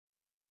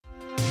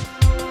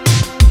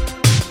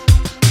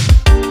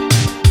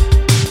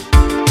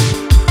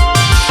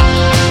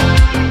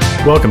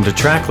Welcome to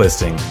Track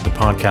Listing, the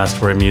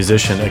podcast where a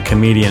musician, a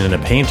comedian, and a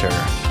painter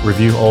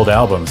review old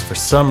albums for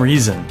some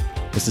reason.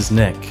 This is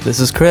Nick.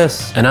 This is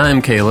Chris. And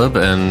I'm Caleb,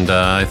 and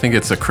I think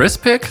it's a Chris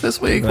pick this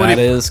week. That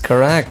is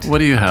correct. What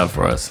do you have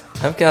for us?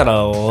 I've got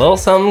a little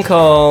something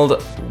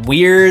called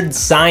Weird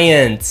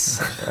Science.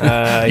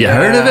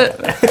 Heard of it?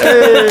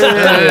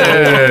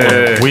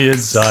 Hey. Weird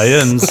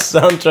Science.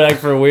 Soundtrack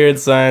for Weird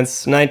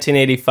Science,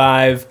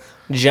 1985.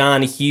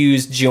 John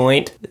Hughes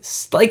joint.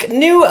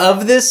 Knew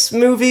of this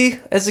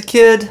movie as a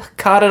kid,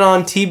 caught it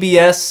on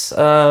TBS,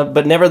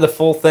 but never the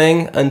full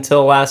thing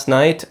until last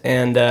night.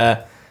 And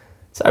sorry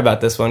about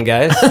this one,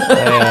 guys.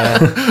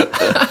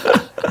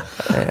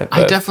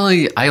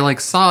 I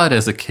saw it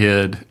as a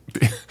kid,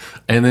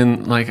 and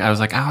then I was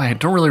like, I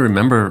don't really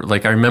remember.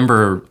 I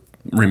remember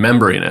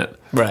remembering it,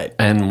 right?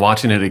 And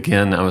watching it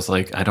again, I was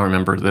like, I don't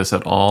remember this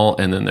at all.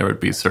 And then there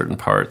would be certain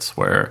parts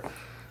where,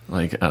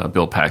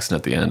 Bill Paxton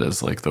at the end is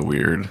the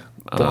weird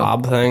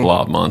blob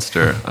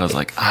monster. I was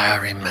like, I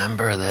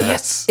remember this.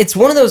 Yes. It's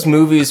one of those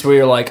movies where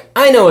you're like,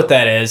 I know what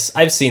that is.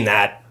 I've seen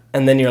that.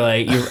 And then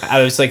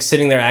I was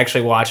sitting there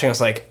actually watching. I was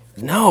like,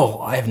 no,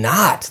 I have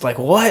not.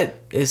 What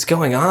is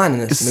going on in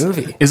this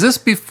movie? Is this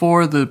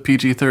before the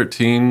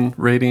PG-13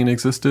 rating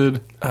existed?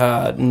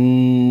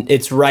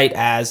 It's right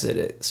as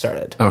it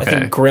started. Okay. I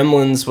think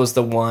Gremlins was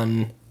the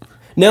one.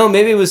 No,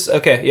 maybe it was,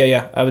 okay,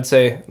 yeah. I would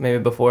say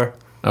maybe before.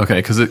 Okay,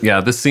 because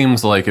this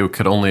seems like it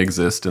could only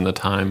exist in the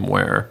time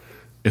where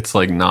it's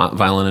not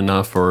violent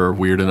enough or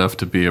weird enough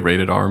to be a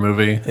rated R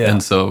movie. Yeah.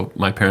 And so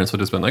my parents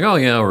would have been like, oh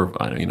yeah, or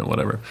I don't,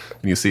 whatever.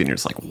 And you see it and you're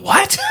just like,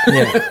 what?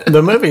 Yeah.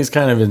 The movie's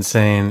kind of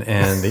insane,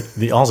 and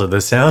the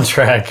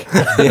soundtrack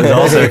is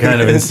also kind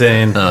of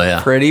insane. Oh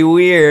yeah. Pretty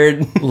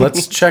weird.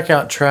 Let's check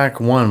out track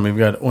 1. We've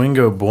got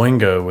Oingo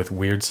Boingo with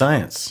Weird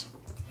Science.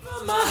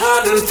 From my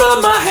heart and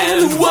from my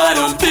hand, why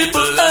don't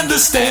people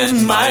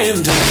understand my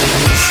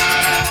intentions?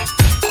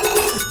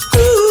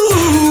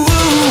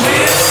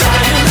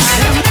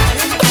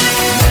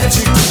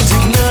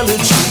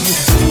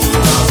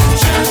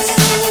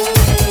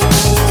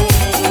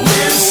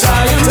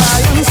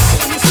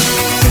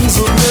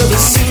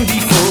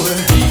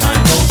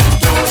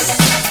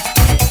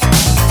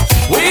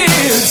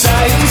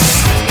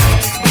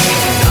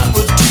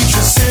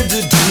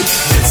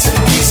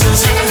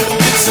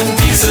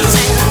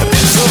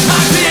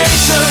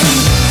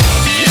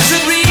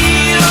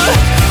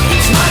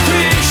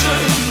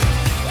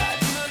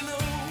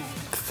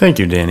 Thank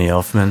you, Danny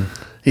Elfman.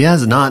 He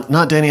has not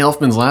Danny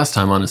Elfman's last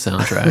time on a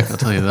soundtrack, I'll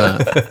tell you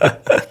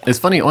that. It's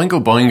funny,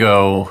 Oingo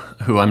Boingo,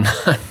 who I'm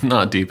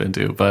not deep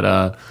into, but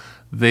I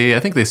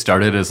think they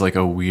started as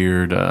a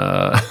weird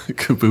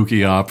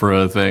kabuki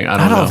opera thing. I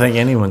don't know. Think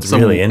anyone's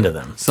really into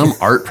them. Some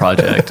art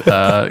project,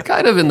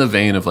 kind of in the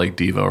vein of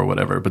Devo or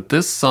whatever. But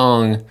this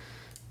song,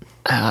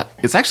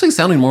 it's actually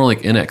sounding more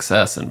like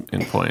INXS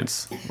in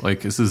points.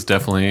 This is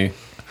definitely,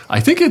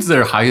 I think it's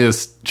their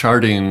highest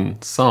charting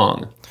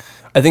song.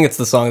 I think it's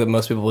the song that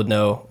most people would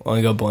know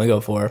Oingo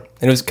Boingo for.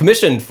 And it was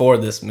commissioned for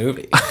this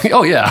movie.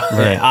 Oh, yeah.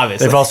 Right. Yeah,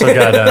 obviously. They've also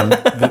got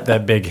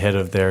that big hit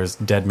of theirs,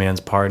 Dead Man's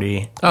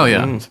Party. Oh,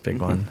 yeah. It's a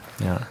big one.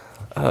 Yeah.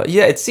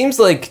 It seems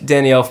like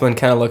Danny Elfman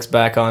kind of looks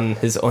back on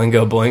his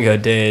Oingo Boingo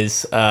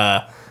days,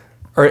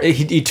 or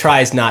he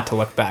tries not to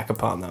look back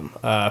upon them.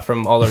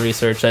 From all the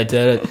research I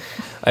did,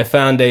 I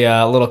found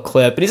a little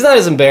clip, and he's not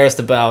as embarrassed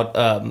about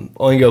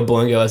Oingo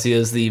Boingo as he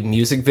is the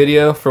music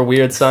video for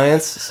Weird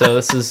Science. So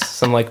this is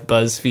some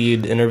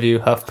BuzzFeed interview,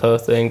 HuffPo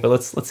thing. But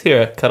let's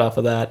hear a cut off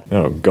of that.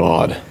 Oh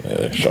God,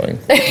 showing.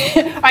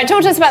 All right,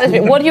 talk to us about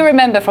this. What do you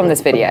remember from this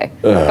video?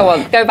 Go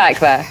on, go back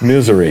there.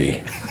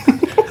 Misery.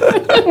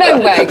 No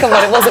way, come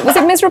on, was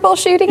it miserable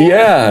shooting it?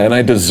 Yeah, and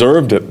I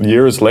deserved it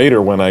years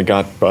later when I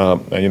got, on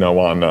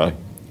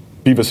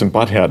Beavis and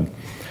Butthead,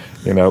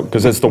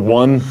 because it's the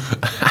one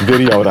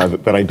video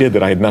that I did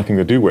that I had nothing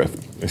to do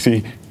with. You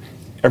see,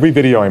 every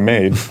video I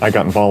made, I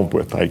got involved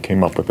with. I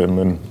came up with it and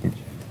then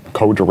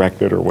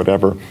co-directed or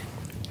whatever.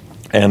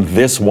 And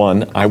this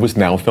one, I was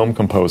now a film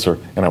composer,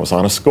 and I was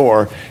on a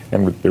score,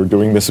 and they were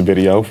doing this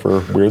video for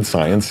Weird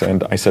Science,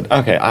 and I said,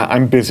 okay,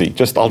 I'm busy,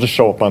 I'll just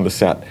show up on the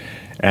set.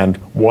 And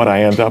what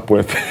I end up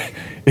with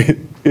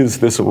is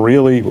this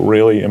really,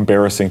 really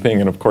embarrassing thing.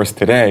 And of course,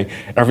 today,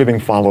 everything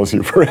follows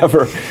you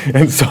forever.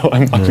 And so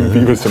I'm watching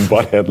Beavis and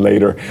Butthead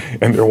later,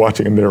 and they're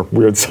watching, and their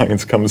Weird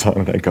Science comes on,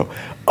 and I go,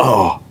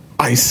 oh,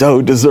 I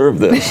so deserve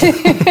this.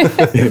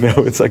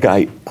 It's like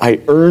I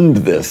earned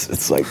this.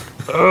 It's like,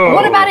 oh.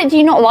 What about it do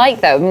you not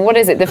like, though? What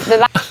is it?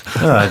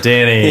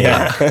 Danny.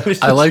 Yeah.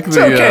 I like it's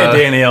okay,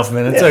 Danny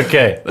Elfman. It's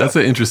okay. That's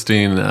an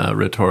interesting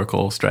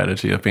rhetorical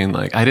strategy of being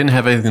like, I didn't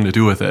have anything to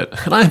do with it.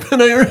 And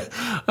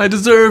I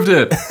deserved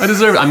it.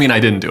 I mean, I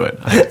didn't do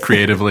it.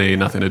 Creatively,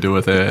 nothing to do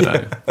with it.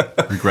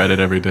 I regret it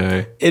every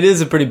day. It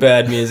is a pretty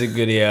bad music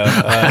video.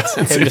 It's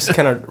him just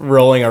kind of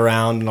rolling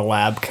around in a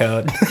lab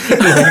coat.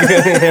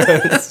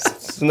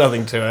 There's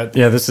nothing to it.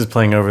 Yeah, this is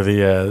playing over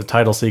the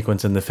title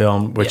sequence in the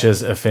film, which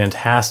is a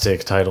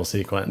fantastic title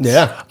sequence.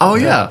 Yeah. Oh,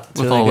 yeah.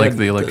 With really all good.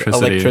 The electricity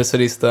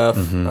Electricity stuff.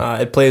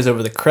 Mm-hmm. It plays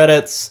over the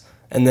credits.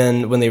 And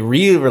then when they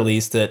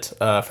re-released it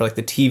for like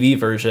the TV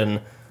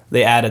version,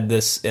 they added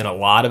this in a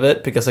lot of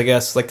it because I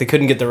guess like they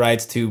couldn't get the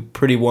rights to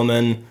Pretty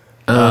Woman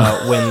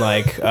when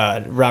like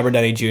Robert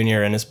Downey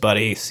Jr. and his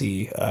buddy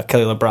see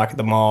Kelly LeBrock at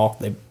the mall.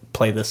 They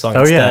played this song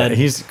instead. Yeah,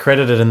 he's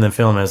credited in the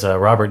film as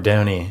Robert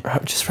Downey.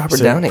 Just Robert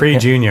Downey.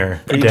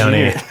 Pre-junior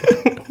Downey.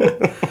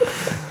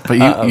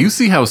 But you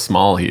see how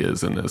small he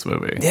is in this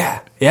movie.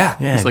 Yeah.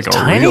 He's like a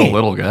tiny. real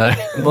little guy.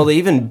 Well, they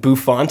even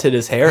bouffanted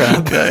his hair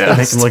up.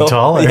 Make him look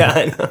taller. Yeah,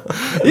 I know.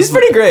 He's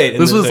pretty great.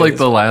 This was like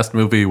the last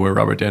movie where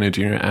Robert Downey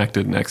Jr.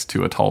 acted next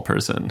to a tall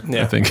person.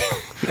 Yeah. I think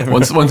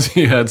once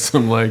he had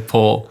some like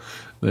pull,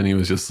 then he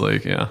was just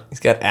like, yeah. He's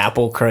got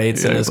apple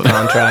crates in his but-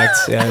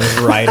 contracts. Yeah, and his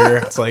writer.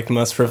 It's like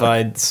must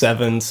provide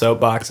 7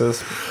 soap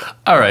boxes.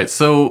 All right,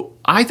 so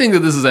I think that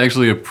this is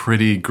actually a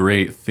pretty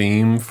great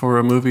theme for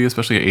a movie,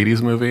 especially an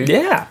 80s movie.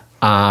 Yeah.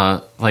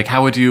 Like,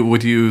 how would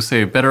you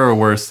say better or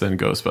worse than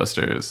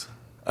Ghostbusters?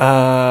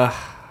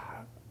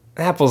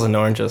 Apples and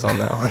oranges on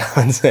that one,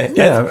 I would say.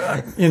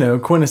 Yeah,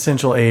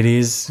 quintessential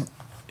 80s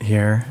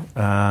here.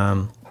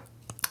 But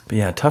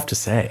yeah, tough to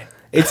say.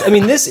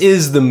 This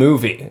is the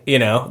movie,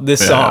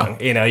 this Yeah. song.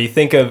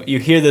 You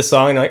hear this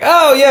song and you're like,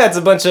 oh yeah, it's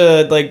a bunch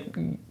of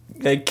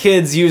like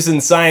kids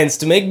using science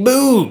to make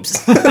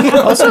boobs.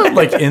 Also,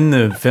 like in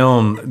the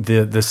film,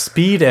 the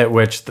speed at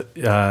which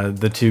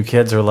the two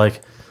kids are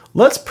like,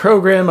 let's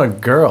program a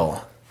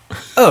girl.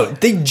 Oh,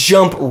 they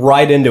jump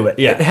right into it.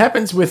 It Yeah.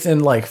 happens within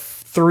like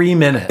 3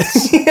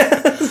 minutes.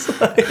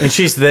 And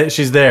she's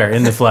there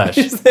in the flesh.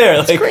 It's there.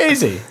 Like,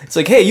 Crazy. it's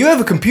like, hey, you have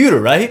a computer,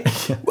 right?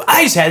 Well,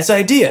 I just had this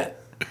idea.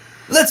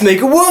 Let's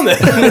make a woman.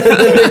 And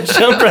then they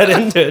jump right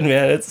into it,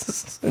 man. It's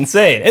just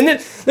insane. And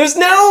then there's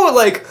no,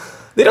 like,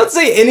 they don't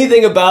say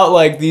anything about,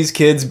 like, these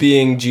kids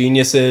being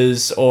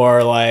geniuses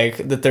or, like,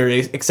 that they're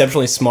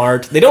exceptionally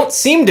smart. They don't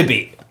seem to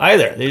be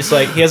either. They're just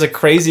like, he has a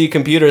crazy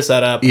computer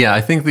setup. Yeah,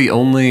 I think the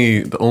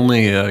only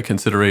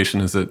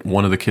consideration is that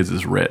one of the kids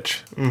is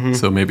rich,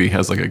 so maybe he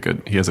has a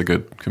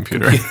good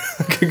computer.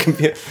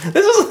 This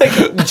is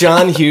like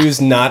John Hughes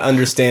not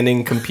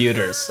understanding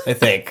computers, I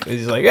think.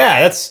 He's like, yeah,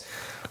 that's...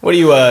 What do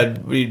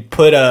you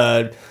put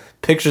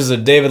pictures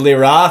of David Lee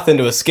Roth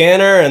into a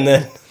scanner and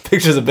then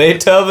pictures of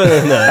Beethoven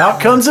and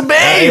Out comes a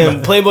babe.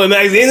 and Playboy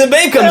magazine, the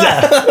babe comes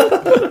out.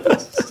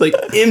 It's like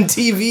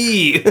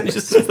MTV.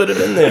 Just put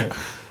it in there.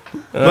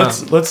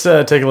 Let's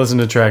take a listen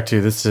to track 2.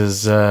 This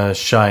is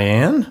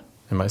Cheyenne.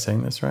 Am I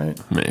saying this right?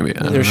 Maybe. I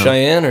don't Either know.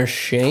 Cheyenne or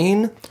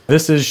Shane.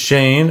 This is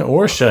Shane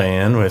or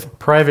Cheyenne with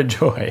Private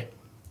Joy.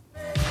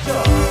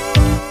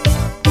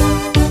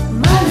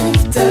 My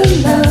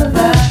little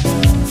lover,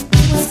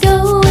 what's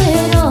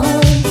going on?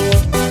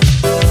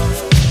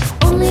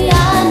 Only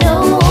I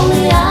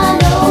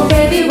know,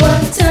 baby,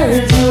 what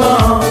turns you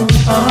on.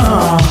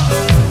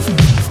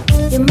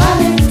 You're my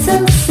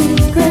little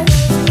secret,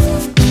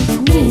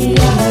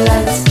 neon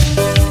light.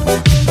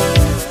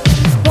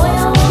 Boy, I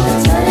wanna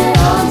turn it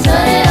on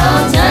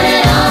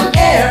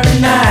every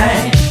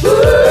night. Ooh,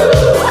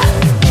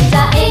 and I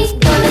ain't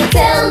gonna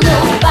tell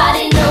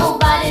nobody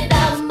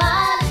about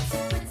my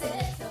little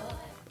pretty toy.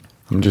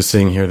 I'm just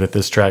seeing here that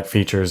this track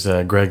features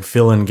Greg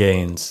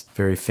Gaines,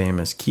 very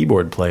famous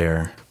keyboard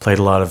player. Played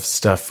a lot of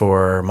stuff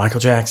for Michael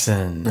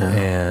Jackson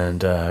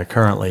and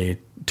currently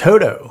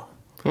Toto.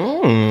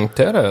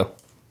 Toto.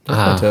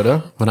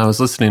 Toto. When I was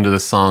listening to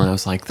this song, I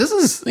was like, "This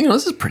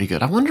is pretty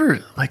good." I wonder,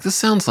 like, this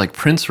sounds like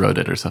Prince wrote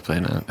it or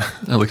something.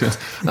 I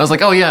was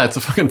like, "Oh yeah, it's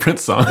a fucking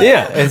Prince song."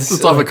 Yeah,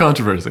 it's off a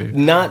Controversy.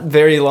 Not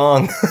very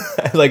long.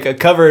 Like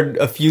covered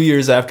a few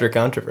years after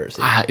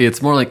Controversy.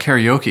 It's more like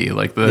karaoke.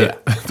 Like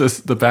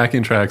the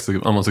backing tracks are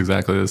almost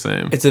exactly the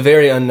same. It's a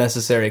very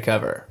unnecessary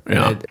cover.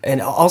 Yeah.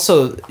 And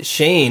also,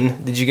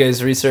 Shane, did you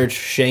guys research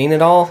Shane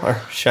at all?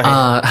 Or Shine?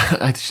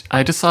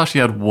 I just saw she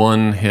had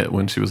one hit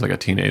when she was like a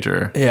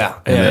teenager. Yeah,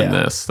 and yeah, then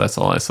yeah. that's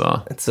all I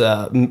saw. It's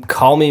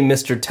Call Me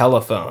Mr.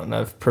 Telephone.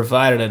 I've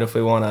provided it if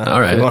we want to. All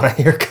right. If we want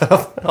to hear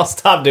cup. I'll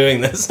stop doing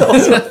this.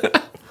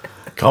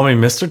 Call me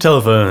Mr.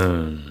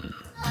 Telephone.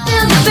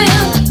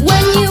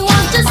 When you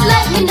want, just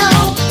let me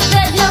know.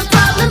 There's no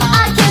problem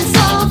I can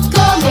solve.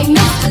 Call me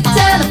Mr.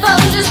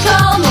 Telephone. Just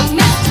call me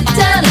Mr.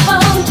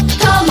 Telephone.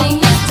 Call me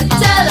Mr.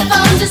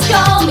 Telephone. Just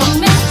call me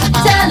Mr.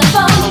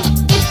 Telephone.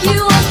 If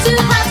you want to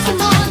have some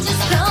more,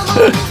 just call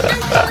me.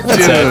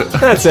 Dude,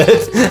 That's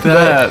it.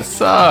 that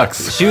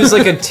sucks. She was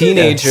like a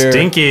teenager.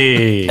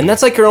 Stinky. And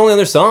that's like her only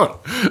other song.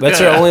 That's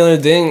her only other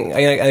thing.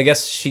 I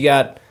guess she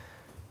got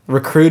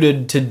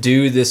recruited to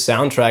do this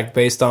soundtrack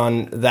based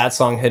on that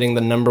song hitting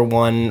the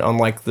 #1 on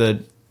like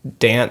the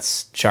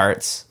dance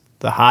charts,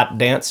 the hot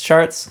dance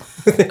charts.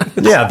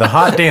 Yeah, the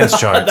hot dance I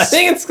charts.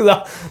 think it's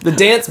the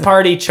dance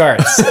party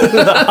charts,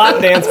 the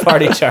hot dance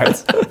party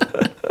charts.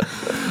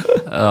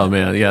 Oh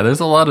man, yeah. There's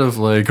a lot of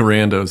like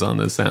randos on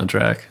this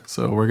soundtrack,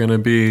 so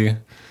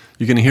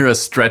you can hear us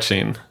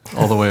stretching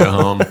all the way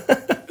home.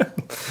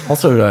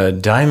 Also,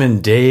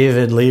 Diamond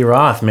David Lee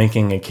Roth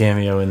making a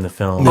cameo in the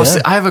film. Oh, see,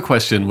 I have a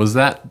question. Was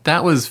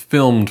that was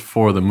filmed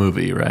for the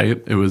movie,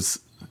 right? It was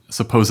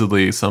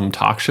supposedly some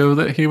talk show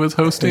that he was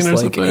hosting It's or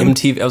like something.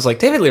 MTV. I was like,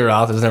 David Lee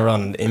Roth was never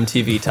on an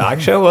MTV talk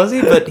show, was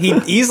he? But he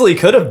easily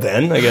could have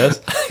been, I guess.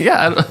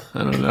 Yeah,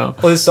 I don't know.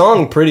 Well, his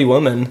song "Pretty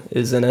Woman"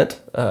 is in it.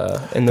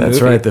 In the That's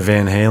movie. right, the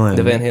Van Halen,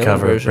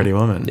 cover version. of Pretty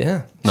Woman.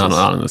 Yeah, Not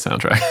on the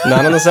soundtrack.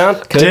 not on the sound.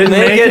 Couldn't Didn't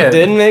make make it. it.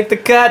 Didn't make the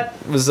cut.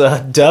 Was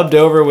dubbed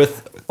over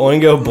with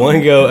Oingo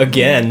Boingo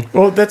again.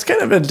 Well, that's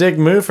kind of a dick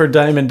move for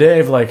Diamond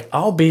Dave. Like,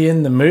 I'll be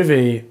in the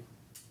movie.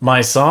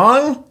 My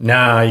song?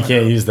 Nah, you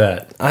can't use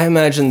that. I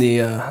imagine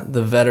the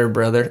Vedder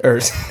brothers,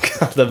 or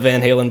the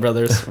Van Halen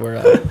brothers,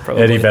 were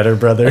probably Eddie Vedder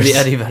Brothers. The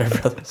Eddie Vedder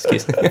brothers.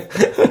 Excuse me.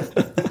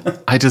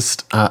 I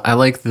just I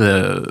like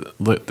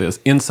this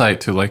insight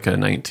to like a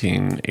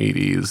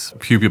 1980s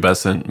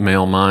pubescent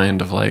male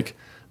mind of like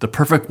the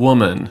perfect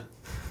woman.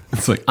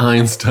 It's like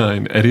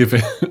Einstein, Eddie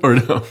Van, or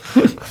no,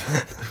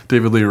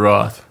 David Lee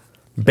Roth.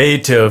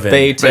 Beethoven.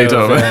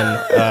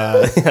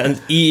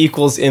 And E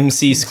equals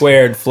MC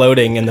squared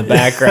floating in the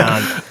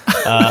background.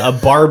 A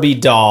Barbie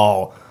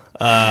doll.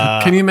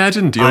 Can you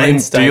imagine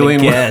Einstein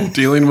again.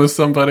 dealing with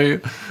somebody,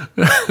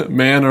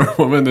 man or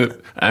woman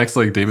that acts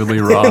like David Lee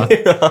Roth?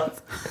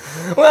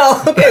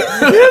 Well, okay.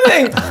 The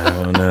thing,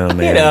 Oh, no, man.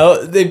 you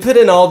know, they put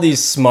in all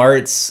these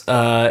smarts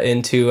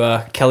into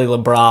Kelly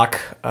LeBrock,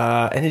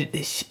 and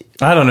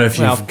I don't know if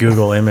Well- you've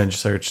Google image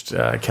searched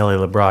Kelly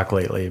LeBrock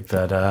lately,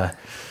 but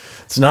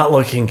it's not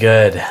looking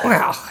good.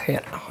 well, you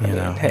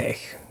know, hey,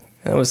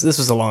 this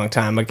was a long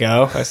time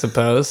ago, I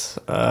suppose.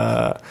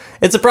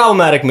 It's a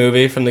problematic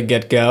movie from the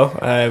get go.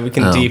 We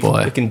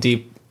can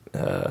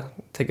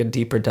take a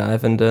deeper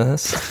dive into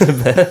this in a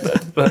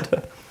bit.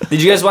 But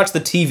did you guys watch the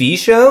TV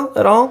show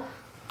at all?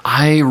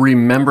 I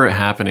remember it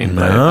happening,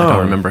 but I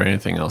don't remember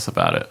anything else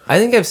about it. I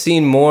think I've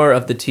seen more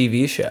of the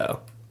TV show.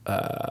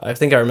 I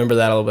think I remember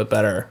that a little bit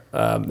better.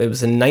 It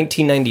was in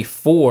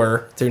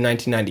 1994 through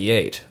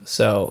 1998.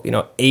 So,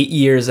 8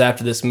 years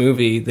after this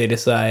movie, they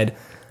decide,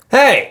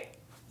 hey,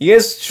 you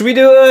guys, should we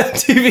do a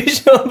TV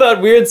show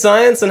about weird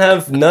science and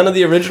have none of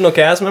the original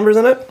cast members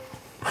in it?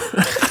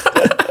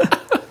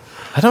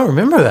 I don't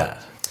remember that.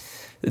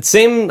 It's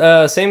same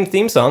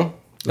theme song.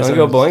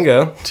 Boingo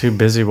Boingo. Too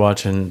busy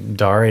watching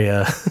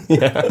Daria.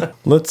 Yeah.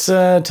 Let's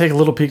take a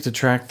little peek to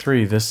track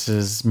 3. This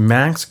is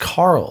Max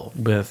Carl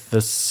with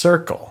The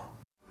Circle.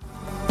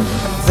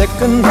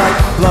 Thickened like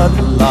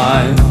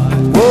bloodline.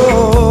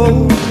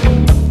 Whoa,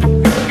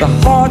 the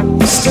heart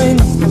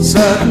strings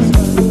certain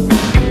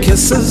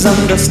kisses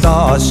under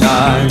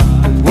starshine.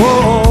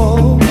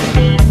 Whoa,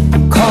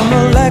 come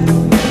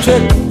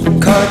electric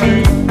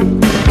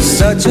curtain,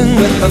 searching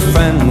with a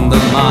friend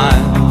of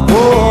mine.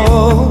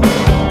 Whoa,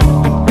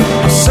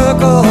 a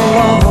circle,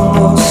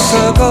 oh, a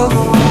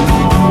circle.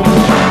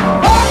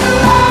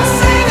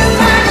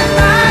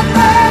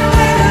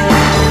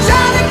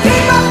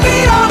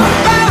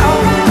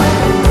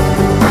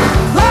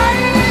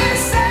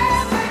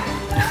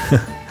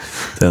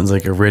 Sounds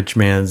like a rich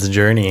man's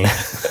journey.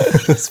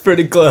 It's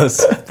pretty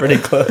close. Pretty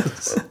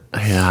close.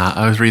 Yeah,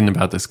 I was reading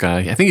about this guy.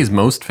 I think he's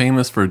most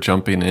famous for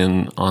jumping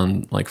in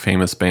on like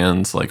famous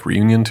bands like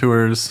reunion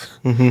tours,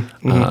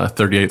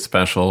 38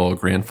 Special,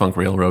 Grand Funk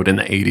Railroad in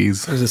the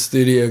 80s. He's a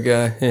studio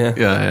guy. Yeah.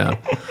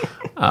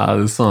 Yeah.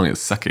 This song is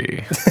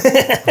sucky.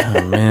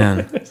 Oh,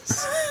 man.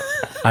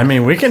 I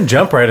mean, we can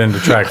jump right into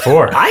track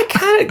 4.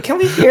 Can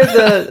we hear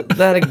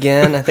that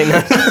again? I think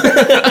not.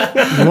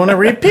 You want to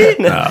repeat?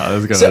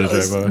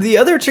 The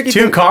other tricky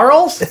Two thing,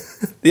 Carls?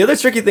 the other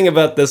tricky thing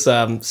about this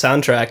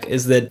soundtrack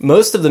is that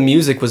most of the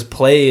music was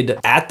played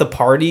at the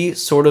party,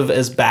 sort of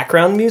as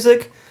background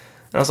music.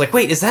 And I was like,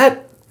 wait, is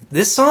that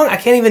this song? I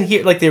can't even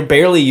hear. Like they're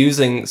barely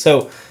using.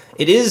 So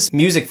it is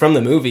music from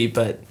the movie,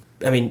 but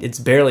I mean, it's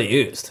barely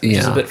used, which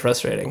is a bit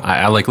frustrating.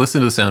 I like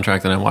listened to the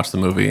soundtrack, then I watched the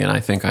movie, and I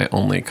think I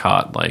only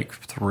caught like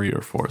 3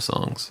 or 4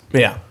 songs.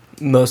 Yeah,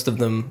 most of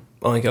them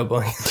Oingo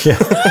Boingo. Yeah.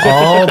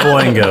 All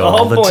Boingo.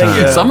 All the Boingo.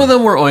 time. Some of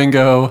them were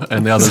Oingo,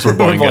 and the others were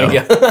Boingo.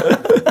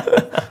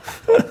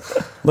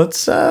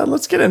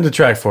 Let's get into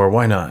track 4.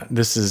 Why not?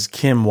 This is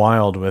Kim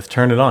Wilde with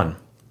Turn It On.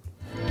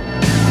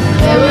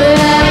 Where would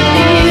I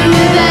be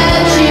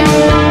without you?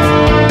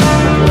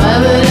 Why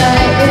would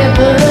I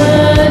ever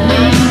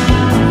leave?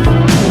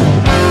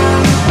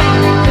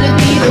 Could it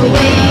be the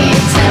way you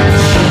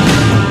touch?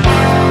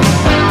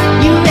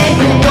 You make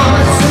me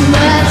want so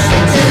much to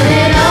turn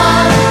it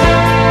on,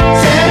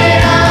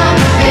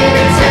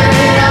 baby, turn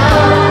it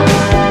on.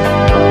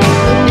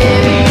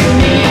 Whenever you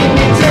need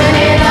me, turn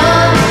it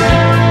on.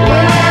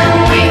 When I'm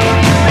weak,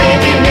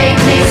 baby, make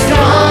me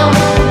strong.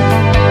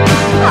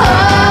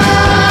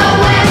 Oh,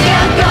 when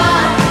you're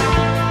gone,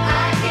 I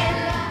get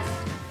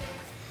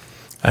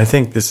lost. I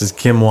think this is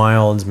Kim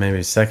Wilde's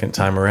maybe second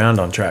time around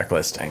on track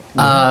listing.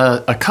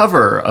 A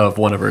cover of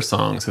one of her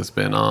songs has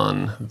been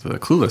on the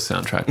Clueless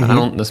soundtrack,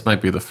 but this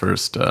might be the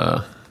first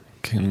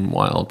Kim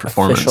Wilde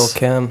performance. Official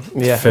Kim.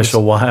 Yeah.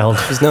 Official Wilde.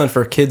 She's known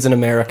for Kids in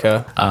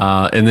America.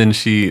 And then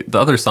the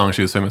other song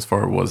she was famous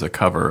for was a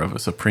cover of a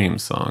Supreme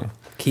song.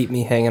 Keep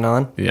Me Hanging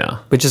On, Yeah.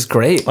 which is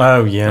great.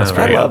 Oh, yeah. That's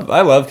great.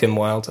 I love Kim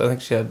Wilde. I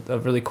think she had a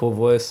really cool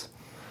voice.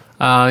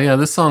 Yeah,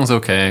 this song's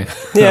okay.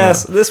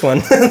 Yes, this one.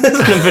 This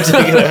one in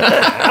particular.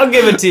 I'll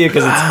give it to you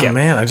because it's Oh,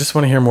 man, I just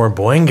want to hear more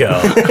Boingo.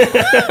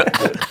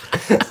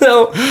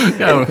 so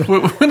Yeah,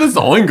 when does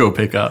the Oingo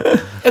pick up? I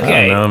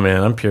okay. don't know,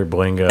 man. I'm pure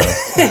Boingo.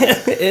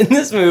 In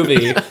this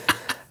movie,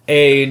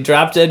 a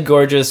drop dead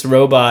gorgeous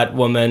robot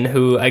woman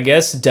who I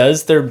guess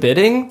does their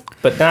bidding,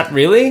 but not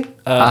really.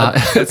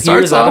 It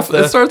starts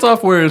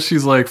off where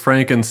she's like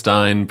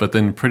Frankenstein, but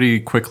then pretty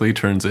quickly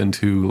turns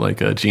into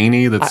like a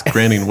genie that's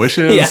granting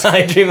wishes. Yeah,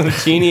 I dream of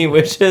genie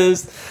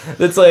wishes.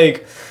 That's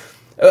like,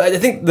 I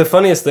think the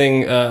funniest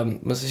thing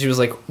was she was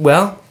like,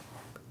 "Well,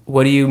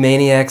 what do you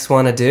maniacs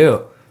want to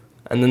do?"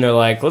 And then they're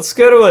like, "Let's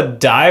go to a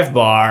dive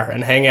bar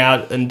and hang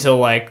out until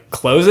like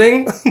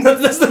closing."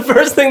 That's the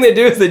first thing they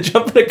do is they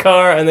jump in a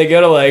car and they go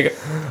to like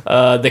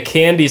the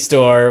candy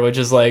store, which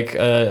is like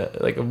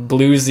a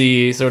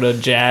bluesy sort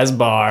of jazz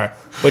bar,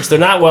 which they're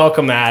not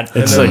welcome at.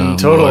 It's And like then-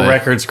 total boy.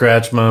 record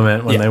scratch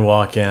moment when they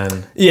walk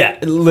in. yeah,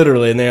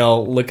 literally, and they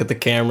all look at the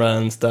camera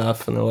and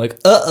stuff, and they're like,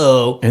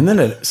 "Uh-oh." And then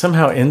it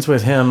somehow ends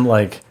with him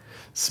like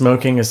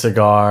smoking a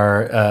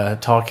cigar,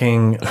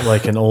 talking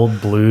like an old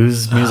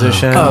blues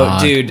musician. Oh,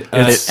 dude.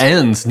 And it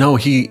ends. No,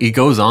 he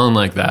goes on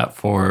like that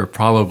for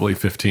probably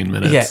 15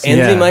 minutes. Yeah,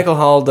 Anthony Yeah. Michael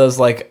Hall does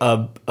like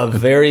a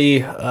very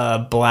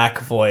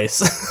black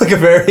voice, like a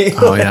very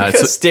Oh yeah, like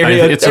a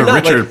stereo. it's a not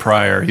like- Richard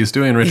Pryor. He's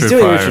doing Richard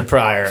doing Pryor. Richard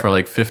Pryor. for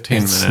like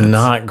 15 It's minutes.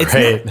 not it's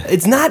great. not,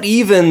 it's not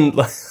even.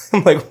 Like,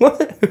 I'm like,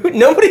 what?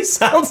 Nobody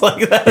sounds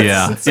like that. It's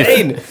Yeah,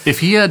 insane.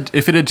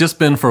 if it had just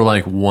been for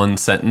like one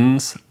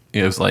sentence,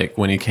 it was like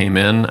when he came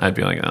in, I'd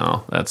be like,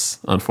 oh, that's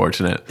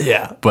unfortunate.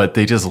 Yeah. But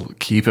they just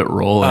keep it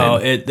rolling. Oh,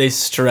 they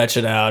stretch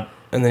it out,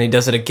 and then he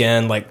does it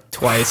again like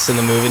twice in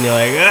the movie, and you're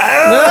like,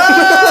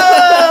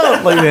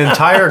 ah! Like the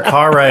entire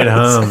car ride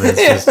home is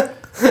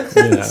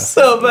just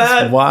so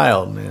bad.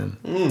 wild,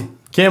 man.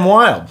 Kim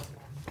Wilde.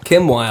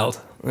 Kim Wilde,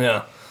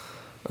 yeah.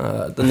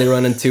 Then they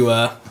run into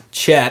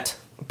Chet,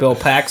 Bill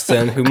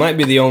Paxton, who might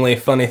be the only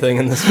funny thing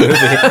in this movie.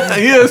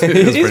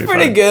 He's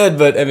pretty good,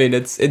 but I mean,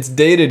 it's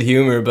dated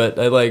humor. But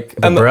I like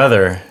The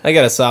brother. I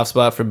got a soft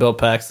spot for Bill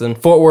Paxton.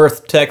 Fort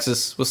Worth,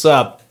 Texas. What's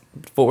up?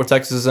 Fort Worth,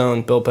 Texas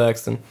own Bill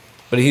Paxton.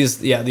 But he's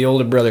the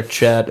older brother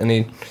Chet, and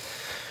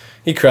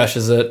he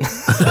crushes it in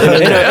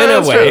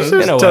a way. It's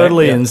In a way,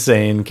 totally yeah.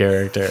 insane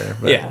character.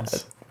 but Yeah,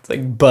 it's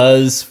like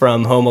Buzz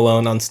from Home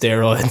Alone on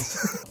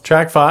steroids.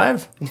 Track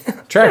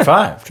 5? Track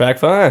 5. Track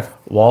 5.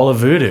 Wall of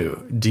Voodoo,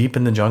 Deep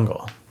in the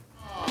Jungle.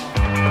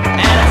 And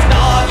it's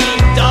dog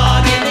eat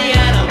dog in the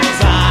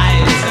animal's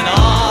eyes, and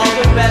all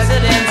the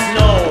residents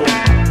know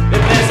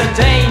if there's a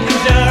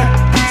danger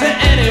to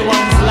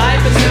anyone's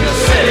life, it's in the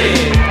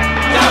city,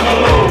 down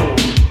below,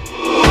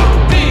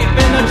 deep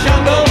in the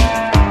jungle.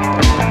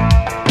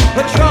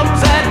 The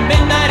drums at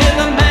midnight in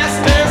the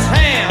master's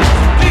hands,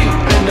 deep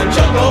in the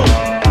jungle.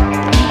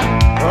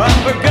 A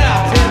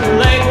forgotten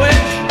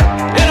language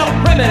in a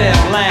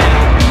primitive land.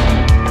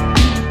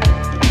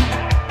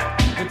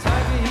 The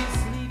tiger he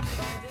sleeps.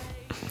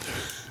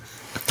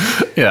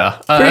 Yeah.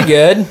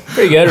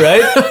 Pretty good,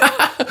 right?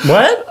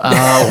 What?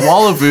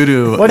 Wall of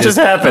Voodoo. What just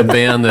is happened? A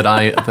band that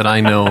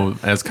I know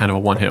as kind of a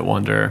one-hit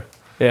wonder.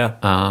 Yeah.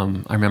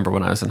 I remember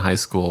when I was in high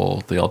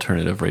school, the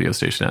alternative radio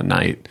station at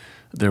night,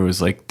 there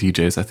was like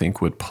DJs I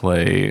think would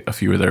play a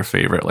few of their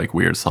favorite like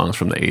weird songs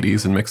from the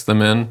 80s and mix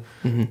them in.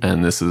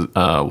 And this is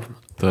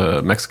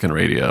the Mexican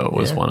radio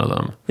was one of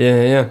them.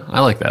 Yeah.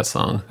 I like that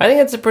song. I think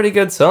it's a pretty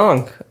good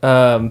song.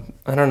 I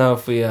don't know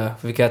if we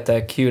got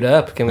that queued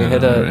up. Can we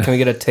can we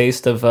get a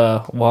taste of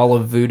Wall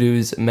of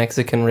Voodoo's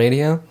Mexican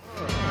radio?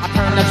 I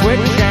turn the switch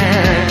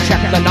and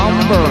check the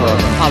number.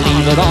 I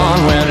leave it on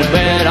when in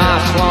bed I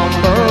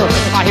slumber.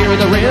 I hear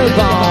the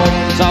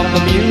rhythms of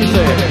the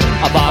music.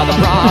 I buy the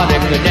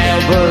product but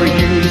never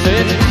use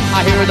it.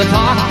 I hear the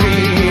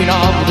talking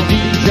of the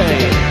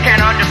DJ.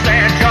 Can't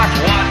understand just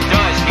what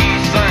does he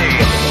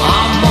say.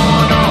 I'm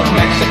on a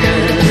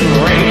Mexican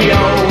radio.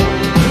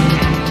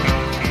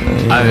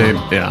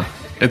 Yeah.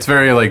 It's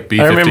very like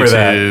I remember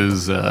that.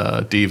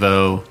 B-52s,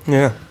 Devo.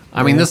 Yeah.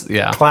 I mean,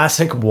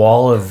 Classic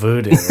Wall of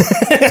Voodoo.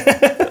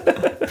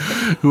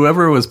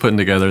 whoever was putting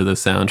together the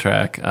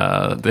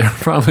soundtrack, they were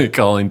probably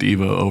calling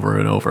Devo over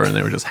and over, and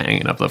they were just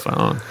hanging up the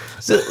phone.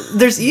 So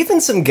there's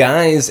even some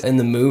guys in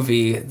the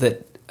movie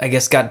that I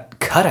guess got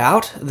cut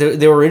out.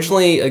 They were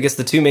originally, I guess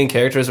the two main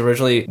characters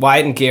originally,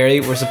 Wyatt and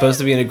Gary, were supposed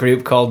to be in a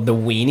group called the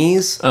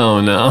Weenies.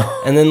 Oh no.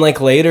 And then like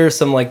later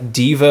some like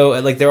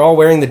Devo, like they're all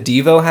wearing the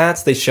Devo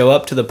hats. They show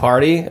up to the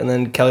party and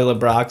then Kelly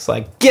LeBrock's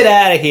like, get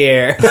out of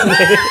here. And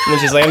then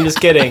she's like, I'm just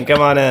kidding.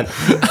 Come on in.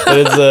 But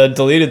it's a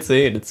deleted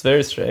scene. It's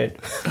very strange.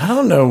 I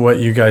don't know what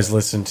you guys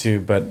listen to,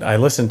 but I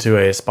listened to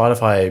a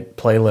Spotify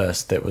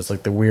playlist that was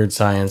like the Weird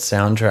Science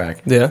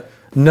soundtrack. Yeah.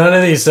 None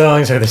of these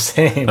songs are the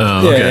same.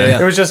 Oh, okay.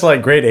 It was just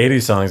like great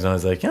 80s songs, and I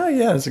was like, oh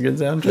yeah, it's a good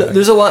soundtrack.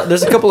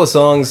 There's a couple of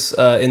songs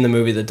in the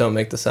movie that don't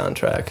make the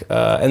soundtrack,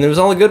 and there was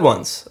all the good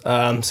ones.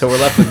 So we're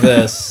left with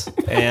this,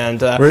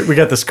 and We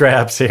got the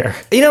scraps here.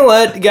 you know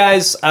what,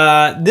 guys?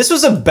 This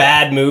was a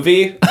bad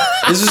movie.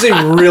 This was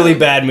a really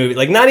bad movie.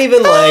 Like, not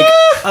even like,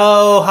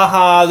 oh,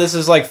 haha, this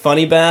is like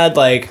funny bad.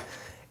 Like,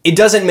 it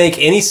doesn't make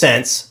any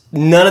sense.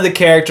 None of the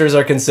characters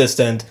are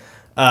consistent.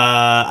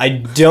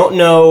 I don't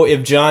know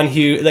if John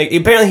Hughes, like,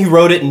 apparently he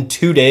wrote it in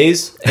 2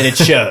 days, and it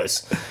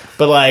shows.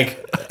 But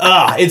like,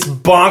 it's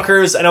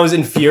bonkers, and I was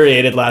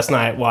infuriated last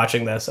night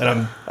watching this,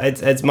 and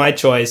it's my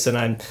choice, and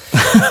I'm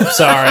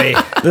sorry.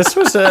 This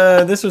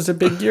was a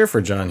big year for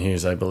John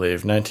Hughes, I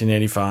believe.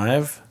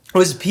 1985. It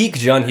was peak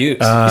John Hughes.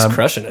 He's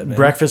crushing it, man.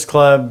 Breakfast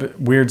Club,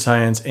 Weird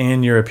Science,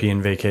 and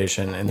European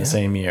Vacation in the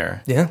same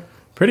year. Yeah.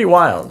 Pretty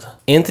wild.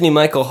 Anthony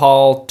Michael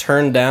Hall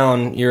turned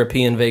down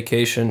European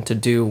Vacation to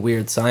do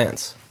Weird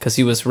Science because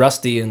he was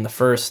Rusty in the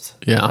first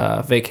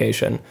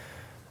Vacation.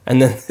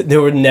 And then they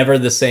were never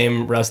the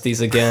same Rusties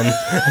again.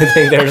 I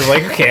think they were just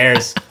like, who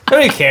cares?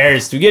 Nobody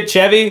cares. Do we get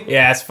Chevy?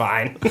 Yeah, it's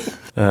fine.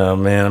 Oh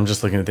man, I'm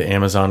just looking at the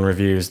Amazon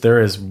reviews.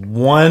 There is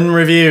one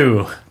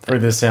review for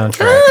this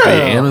soundtrack. The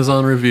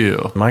Amazon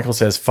review. Michael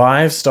says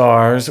 5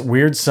 stars,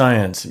 Weird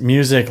Science,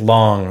 music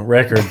long,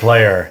 record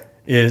player,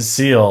 is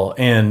seal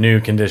and new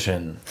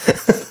condition.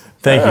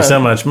 Thank you so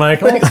much,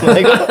 Michael. Thanks,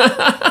 Michael.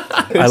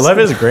 I love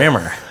his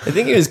grammar. I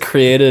think he was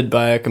created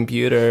by a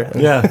computer.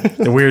 Yeah,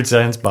 the Weird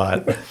Science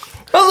bot.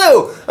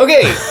 Hello.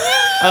 Okay.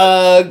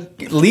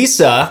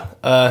 Lisa,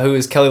 who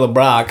is Kelly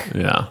LeBrock,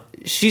 Yeah.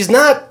 she's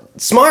not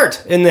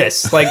smart in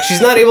this. Like,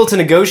 she's not able to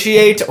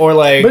negotiate or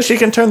like. But she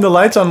can turn the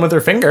lights on with her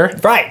finger.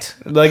 Right,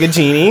 like a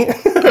genie.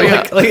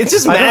 like it's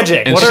just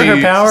magic. And What are her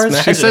powers?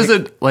 She says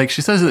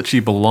that she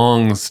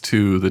belongs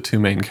to the two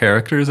main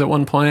characters at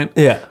one point.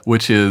 Yeah.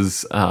 Which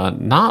is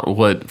not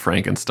what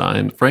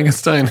Frankenstein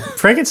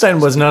Frankenstein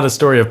was not a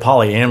story of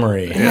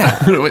polyamory.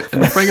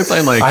 and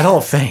Frankenstein I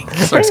don't think.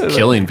 starts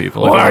killing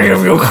people. Why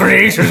have you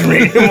created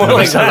me? More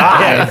like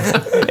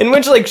that. Yeah. In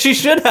which, like, she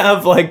should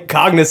have like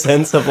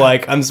cognizance of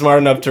like, I'm smart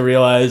enough to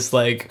realize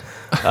like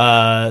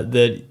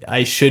that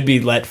I should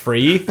be let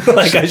free.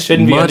 Like, I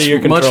shouldn't be under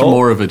your control. Much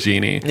more of a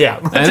genie. Yeah.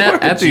 And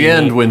at the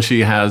end, when she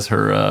has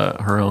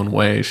her own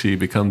way, she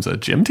becomes a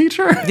gym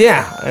teacher.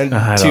 Yeah, and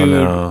I to don't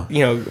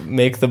know.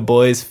 make the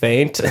boys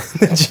faint in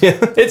the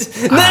gym.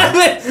 It's none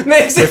of it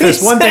makes any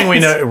There's one thing we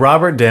sense. know.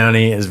 Robert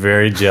Downey is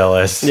very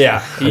jealous.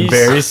 Yeah, And he's-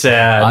 very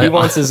sad. He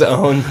wants his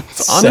own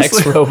sex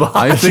Honestly, robot.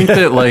 I think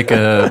that like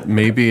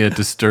maybe a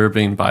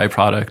disturbing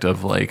byproduct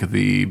of like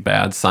the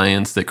bad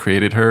science that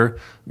created her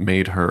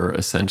made her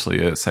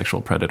essentially a sexual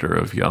predator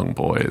of young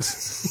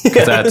boys.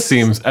 Because that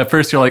seems at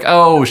first you're like,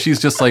 oh, she's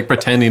just like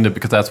pretending to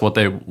because that's what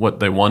they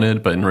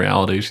wanted, but in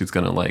reality she's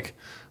gonna like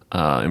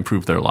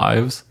improve their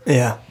lives.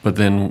 Yeah. But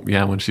then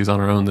when she's on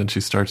her own, then she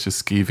starts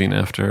just skeeving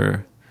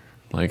after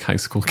like high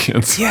school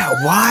kids. Yeah,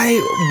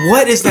 why?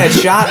 What is that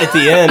shot at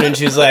the end? And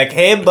she's like,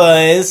 "Hey,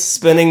 boys,"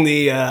 spinning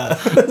the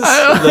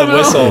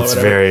whistle. or it's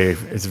whatever.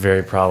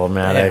 very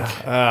problematic.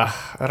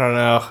 I don't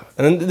know.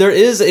 And then there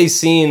is a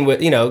scene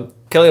with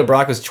Kelly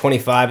LeBrock was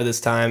 25 at this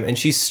time, and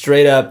she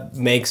straight up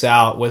makes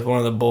out with one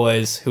of the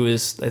boys who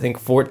is, I think,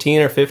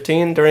 14 or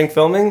 15 during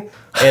filming.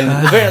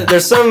 And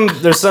there's some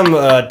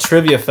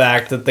trivia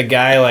fact that the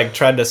guy like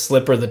tried to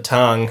slip her the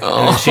tongue,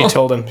 and then she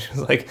told him, she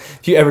was like,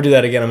 "If you ever do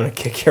that again, I'm gonna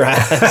kick your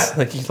ass,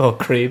 like, you little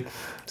creep."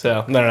 So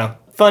I don't know.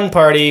 Fun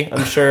party,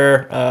 I'm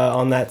sure,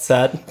 on that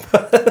set.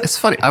 It's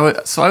funny. I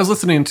was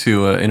listening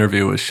to an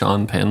interview with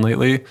Sean Penn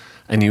lately,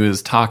 and he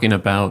was talking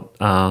about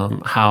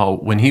how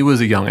when he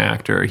was a young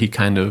actor, he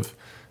kind of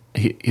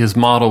his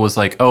model was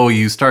like, oh,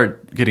 you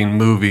start getting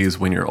movies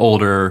when you're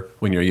older.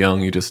 When you're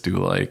young, you just do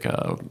like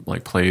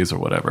plays or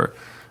whatever.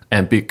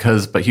 And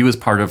but he was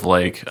part of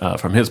like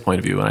from his point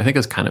of view, and I think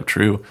it's kind of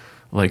true.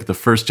 Like the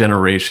first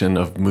generation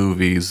of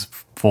movies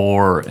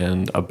for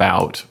and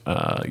about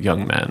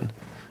young men,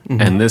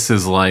 and this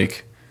is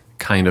like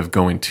kind of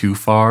going too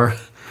far.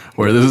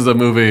 Where this is a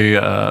movie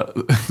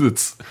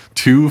that's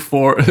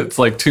it's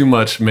like too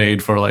much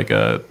made for like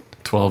a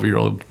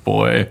 12-year-old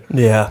boy.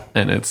 Yeah.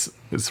 And it's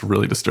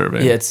really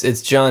disturbing. Yeah,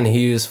 it's John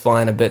Hughes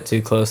flying a bit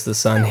too close to the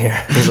sun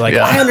here. He's like,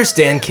 Yeah. I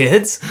understand,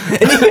 kids.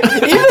 And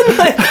even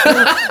like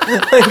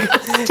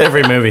It's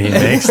every movie he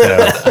makes,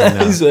 though. I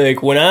know. he's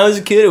like, when I was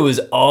a kid, it was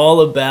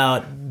all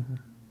about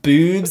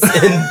boobs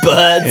and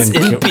butts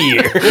and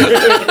beer.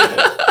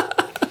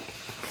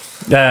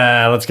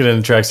 Let's get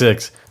into track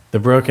 6. The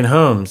Broken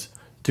Homes.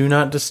 Do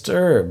not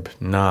disturb.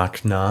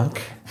 Knock,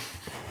 knock.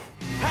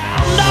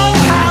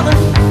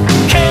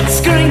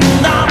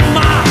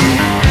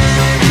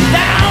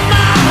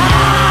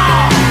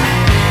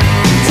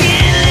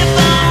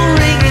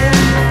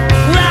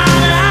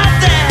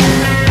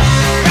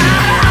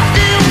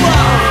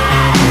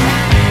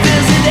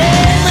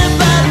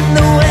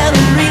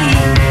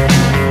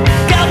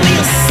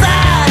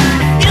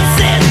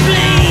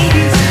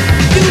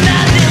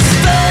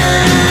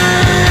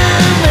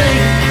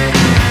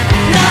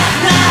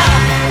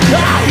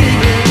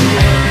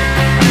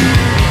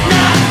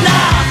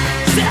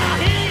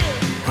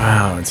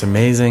 it's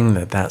amazing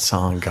that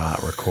song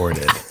got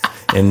recorded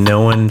and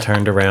no one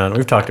turned around.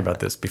 We've talked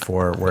about this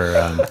before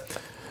where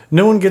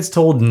no one gets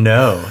told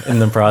no in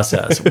the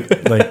process.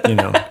 Like,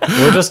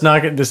 we're just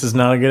not good. This is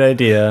not a good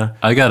idea.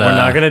 We're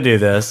not going to do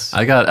this.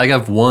 I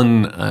have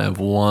one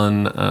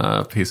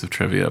piece of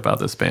trivia about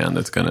this band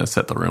that's going to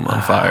set the room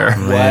on fire.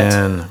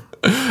 Man.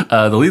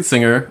 The lead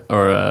singer,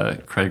 or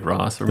Craig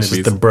Ross, or This maybe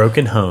is the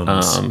Broken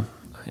Homes.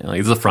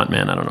 he's a front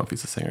man. I don't know if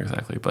he's a singer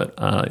exactly, but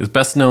is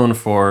best known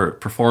for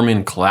performing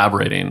and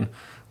collaborating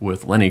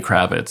with Lenny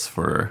Kravitz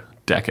for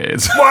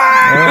decades. They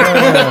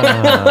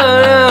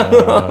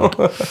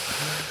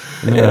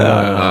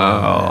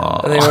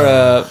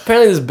were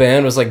apparently this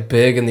band was like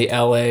big in the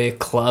LA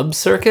club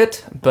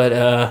circuit,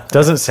 but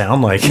Doesn't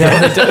sound like it.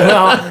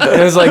 it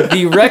was like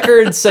the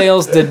record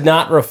sales did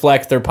not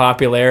reflect their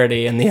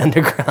popularity in the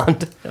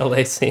underground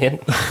LA scene.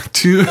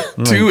 Too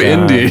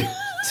indie.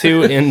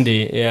 Too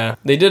indie, yeah.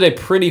 They did a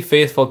pretty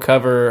faithful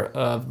cover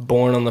of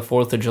Born on the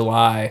 4th of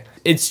July.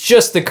 It's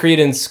just the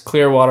Creedence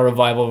Clearwater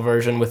Revival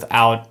version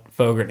without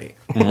Fogerty.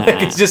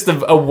 Like, it's just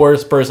a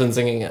worse person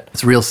singing it.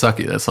 It's real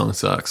sucky. That song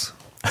sucks.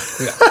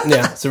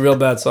 Yeah, it's a real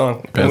bad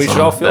song. Bad And we song.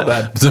 should all feel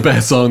bad. It's a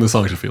bad song. The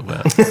song should feel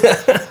bad.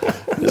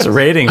 This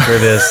rating for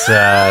this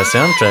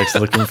soundtrack's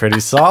looking pretty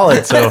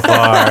solid so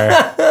far.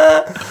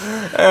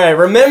 All right,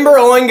 remember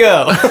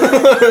Oingo.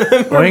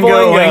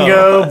 Boingo,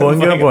 boingo,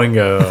 boingo,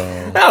 boingo.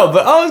 No,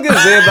 but all I was going to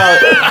say about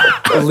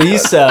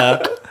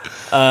Lisa,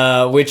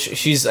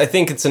 which I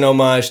think it's an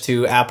homage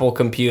to Apple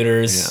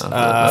computers.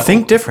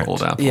 Think different.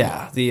 Old Apple.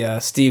 Yeah, the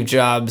Steve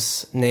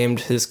Jobs named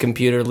his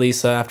computer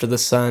Lisa after the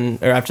son,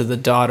 or after the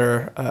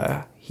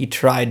daughter he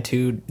tried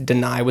to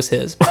deny was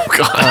his.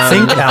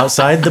 Think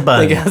outside the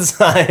bun. Think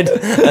outside.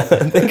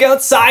 Think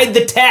outside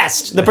the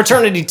test. The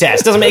paternity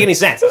test. Doesn't make any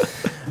sense.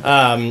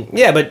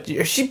 Yeah, but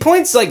she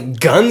points like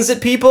guns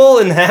at people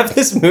in half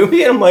this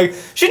movie, and I'm like,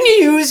 shouldn't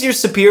you use your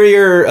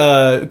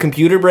superior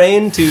computer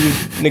brain to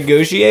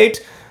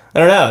negotiate? I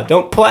don't know.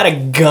 Don't pull out a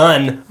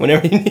gun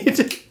whenever you need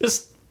to.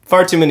 Just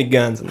far too many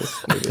guns in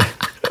this movie.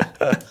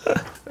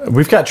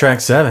 We've got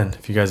track 7,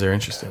 if you guys are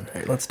interested.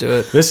 Let's do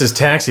it. This is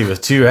Taxi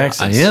with 2 X's.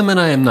 I am and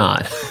I am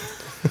not.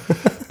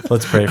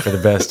 Let's pray for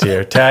the best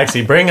here.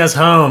 Taxi, bring us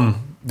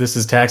home. This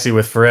is Taxi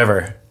with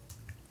Forever.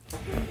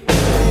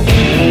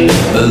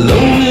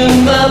 Alone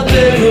in my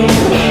bedroom,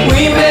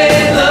 we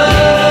made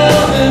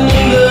love in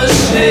the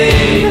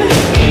shade.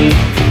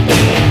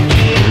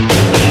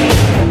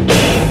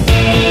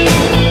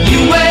 You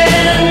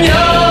went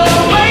your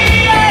way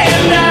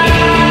and I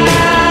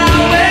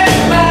went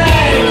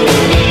mine,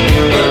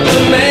 but the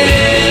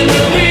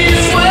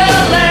memories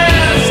will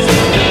last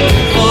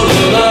for a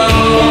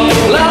long,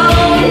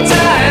 long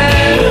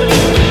time.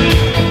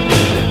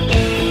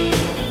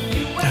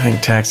 I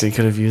think Taxi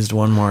could have used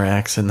one more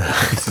X in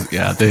that.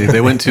 Yeah,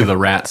 they went to the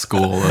rat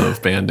school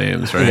of band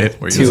names, right?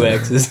 Where you 2 just-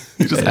 X's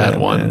You just add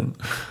one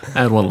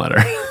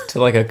letter. to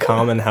like a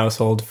common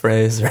household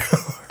phrase or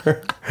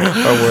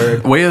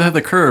word. Way ahead of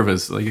the curve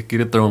is like you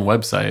get their own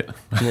website.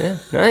 Yeah,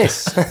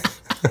 nice.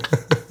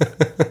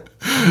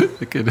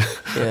 It could,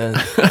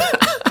 Yeah.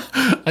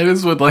 I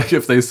just would like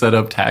if they set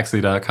up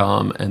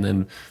taxi.com and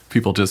then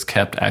people just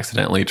kept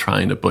accidentally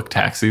trying to book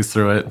taxis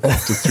through it,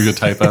 just through a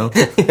typo.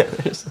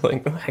 Just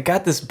like, I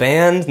got this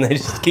band, and they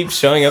just keep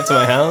showing up to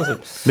my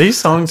house. These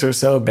songs are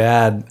so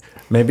bad.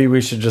 Maybe we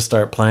should just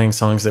start playing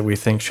songs that we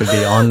think should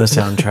be on the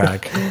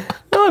soundtrack.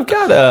 No, I've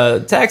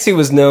got Taxi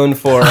was known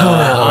for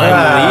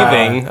I'm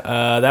Leaving.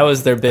 That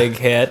was their big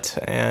hit,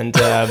 and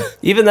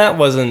even that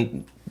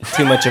wasn't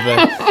too much of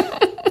a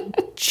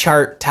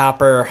chart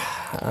topper.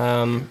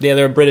 Yeah,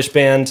 they're a British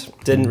band.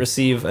 Didn't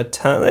receive a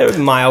ton. They were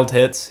mild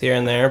hits here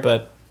and there,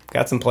 but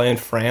got some play in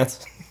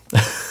France.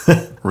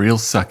 Real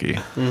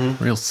sucky.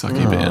 Real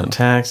sucky band.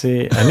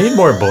 Taxi. I need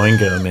more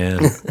Boingo, man.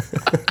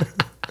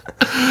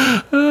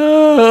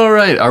 All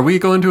right. Are we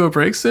going to a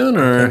break soon?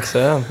 Or I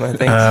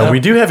think so.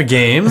 We do have a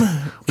game.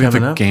 we have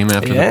a game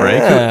after the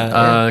break?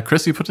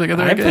 Chris, you put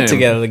together a game. I put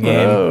together the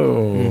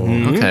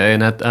game. Okay,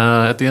 and at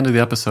the end of the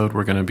episode,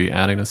 we're going to be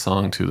adding a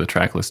song to the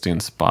track listing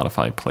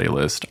Spotify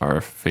playlist, our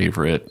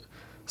favorite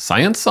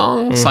science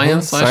song,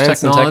 science and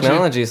technology.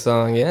 technology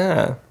song,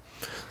 yeah.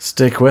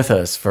 Stick with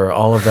us for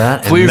all of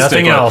that and Please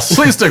nothing stick else.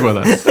 Please stick with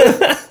us.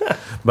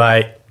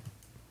 Bye.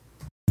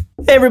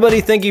 Hey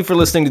everybody, thank you for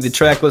listening to the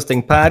Track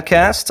Listing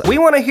Podcast. We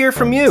want to hear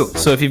from you.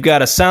 So if you've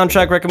got a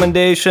soundtrack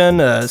recommendation,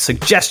 a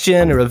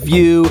suggestion, a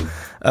review,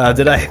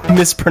 did I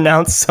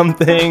mispronounce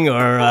something,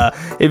 or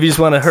if you just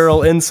want to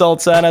hurl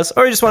insults at us,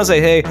 or you just want to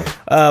say, hey,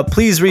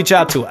 please reach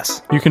out to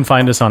us. You can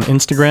find us on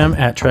Instagram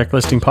at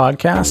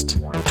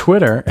TracklistingPodcast,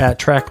 Twitter at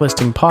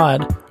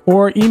TracklistingPod,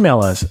 or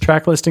email us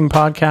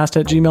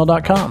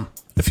tracklistingpodcast@gmail.com.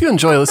 If you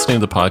enjoy listening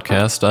to the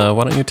podcast,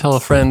 why don't you tell a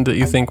friend that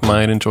you think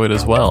might enjoy it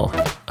as well?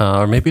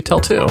 Or maybe tell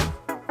 2.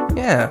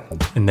 Yeah.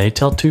 And they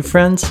tell 2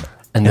 friends.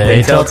 And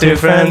They tell 2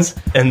 friends.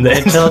 And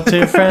they tell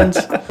 2 friends.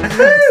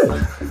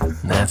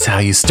 That's how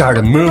you start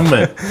a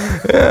movement.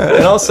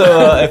 And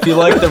also, if you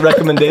like the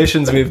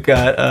recommendations we've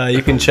got,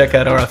 you can check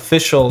out our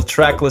official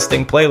track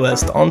listing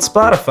playlist on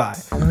Spotify.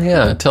 Oh,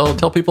 yeah,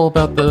 tell people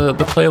about the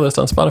playlist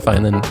on Spotify,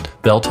 and then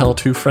they'll tell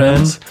two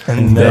friends,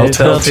 And they'll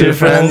tell two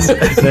friends.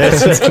 They'll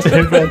tell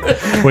two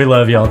friends. We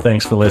love y'all.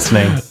 Thanks for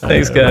listening.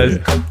 Thanks, guys.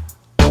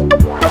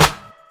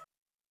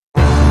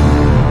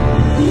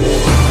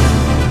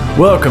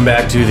 Welcome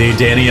back to the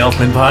Danny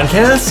Elfman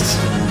podcast.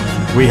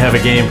 We have a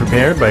game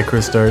prepared by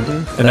Chris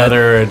Darden.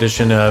 Another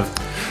edition of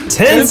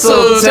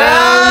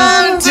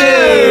Tinseltown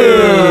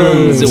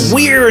Tunes!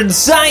 Weird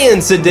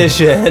Science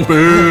Edition!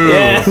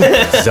 Yeah.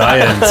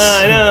 Science.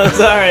 I know,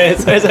 sorry.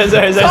 It's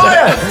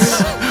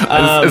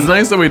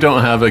nice that we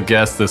don't have a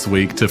guest this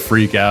week to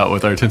freak out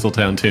with our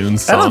Tinseltown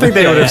Tunes I song. don't think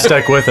they would have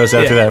stuck with us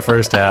after that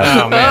first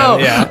half. Oh, man,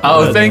 yeah.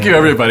 Oh, thank you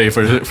everybody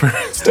for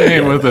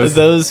staying with us.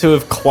 Those who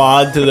have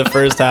clawed through the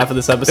first half of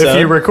this episode. If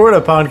you record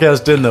a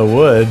podcast in the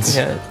woods,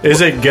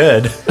 is it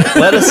good?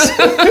 Let us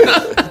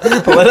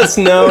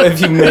know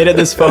if you made it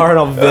this far, and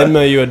I'll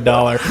Venmo you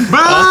 $1.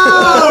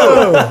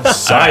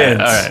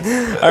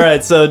 Science. All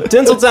right. So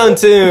Tinseltown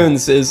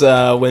Tunes is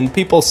when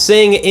people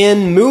sing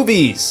in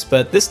movies,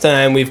 but this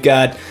time we've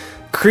got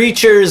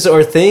creatures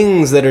or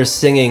things that are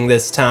singing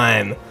this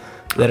time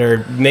that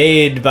are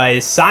made by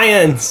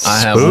science. I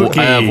have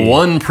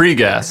one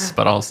pre-guess,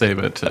 but I'll save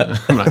it.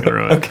 I'm not going to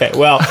ruin it. Okay,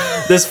 well,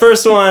 this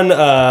first one,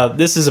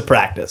 this is a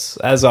practice.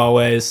 As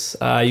always,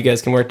 you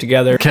guys can work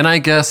together. Can I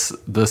guess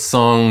the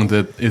song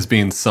that is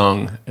being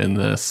sung in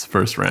this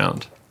first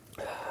round?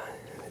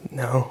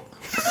 No.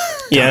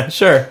 Yeah,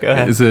 sure. Go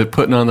ahead. Is it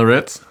Putting on the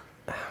Ritz?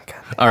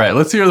 All right,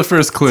 let's hear the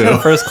first clue.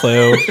 First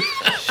clue.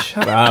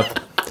 Shut up.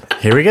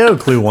 Here we go.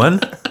 Clue 1.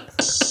 Daisy,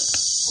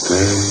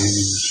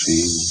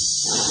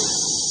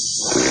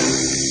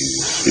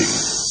 Daisy,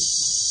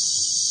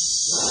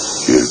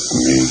 give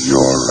me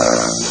your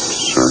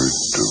answer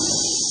too.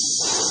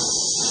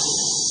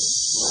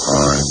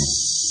 I'm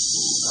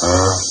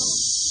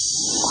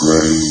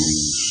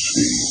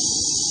crazy,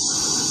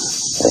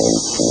 all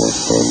for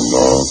the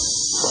love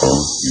of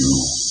you.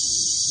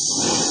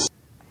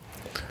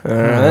 All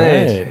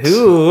right.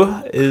 Who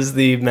is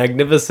the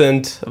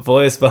magnificent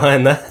voice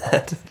behind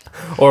that?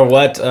 Or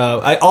what?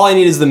 All I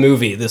need is the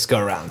movie this go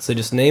around. So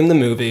just name the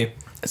movie.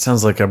 It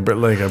sounds like a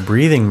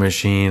breathing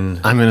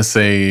machine. I'm going to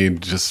say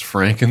just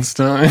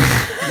Frankenstein.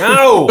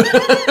 No!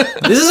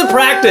 This is a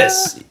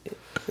practice.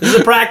 This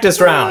is a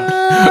practice round.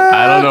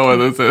 I don't know what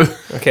this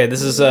is. Okay,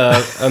 this is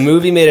a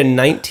movie made in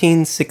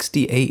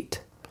 1968.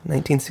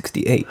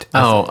 1968.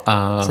 Oh,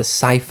 It's a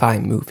sci-fi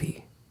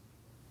movie.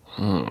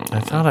 I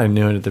thought I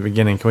knew it at the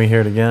beginning. Can we hear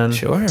it again?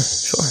 Sure.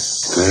 Daisy,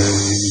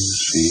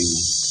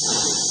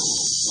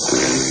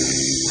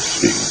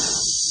 Daisy,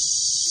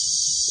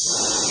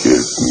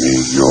 give me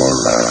your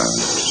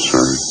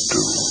answer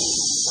too.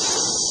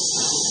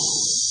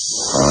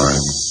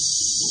 I'm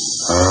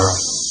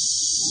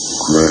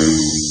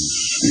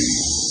crazy,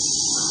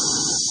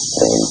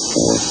 all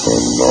for the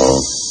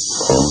love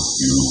of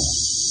you.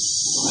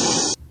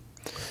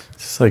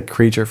 It's like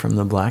Creature from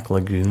the Black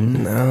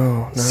Lagoon.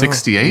 No.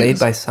 68? Made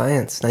by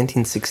science.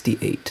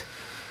 1968.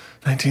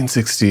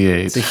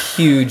 1968. It's a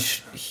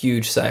huge,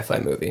 huge sci-fi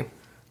movie.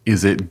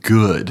 Is it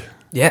good?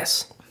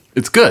 Yes.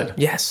 It's good.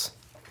 Yes.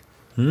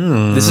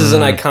 This is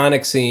an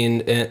iconic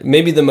scene,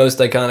 maybe the most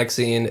iconic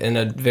scene in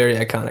a very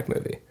iconic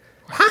movie.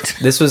 What?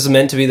 This was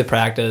meant to be the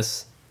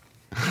practice.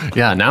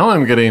 Yeah, now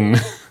I'm starting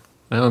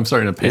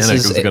to panic.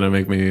 is It's going to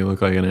make me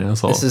look like an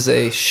asshole. This is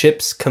a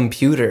ship's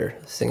computer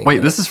singing.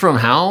 Wait, this is from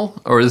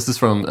HAL? Or is this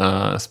from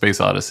Space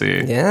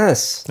Odyssey?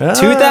 Yes. 2001: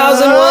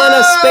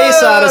 A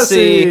Space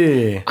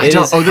Odyssey. I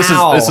don't. It is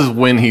HAL. This is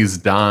when he's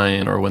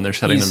dying or when they're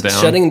shutting He's him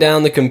down. shutting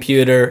down the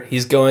computer.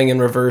 He's going in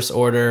reverse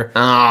order.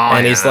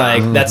 And he's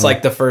like, that's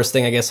like the first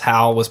thing I guess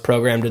Hal was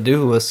programmed to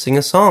do was sing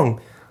a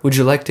song. Would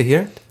you like to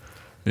hear it?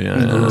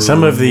 Yeah.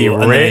 Some of the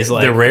And then he's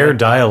like- rare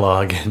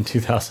dialogue in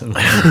 2001.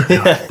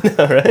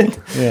 Right?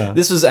 Yeah.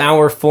 This was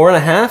hour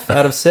 4.5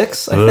 out of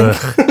 6, I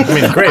think.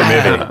 I mean, great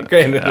movie.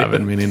 Great movie. I've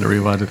been meaning to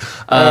rewatch it.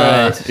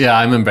 right. Yeah,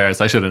 I'm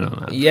embarrassed. I should have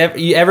known that.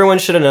 Everyone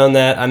should have known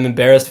that. I'm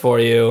embarrassed for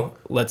you.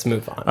 Let's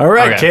move on. All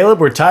right, Okay. Caleb,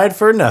 we're tied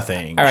for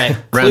nothing. All right.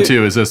 Round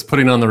 2 is this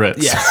Putting on the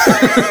Ritz. Yeah.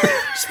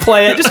 Just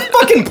play it. Just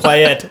fucking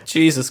play it.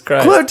 Jesus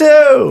Christ. Clue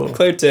 2.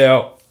 Clue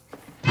 2.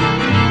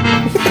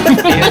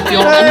 If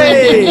you're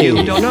Hey! and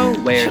you don't know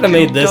where Should've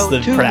made to this go the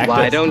to, practice.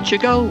 why don't you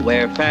go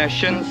where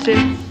fashion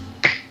sits?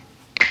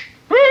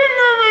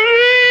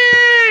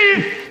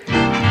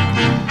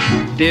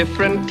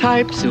 Different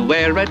types who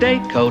wear a day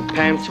coat,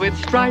 pants with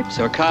stripes,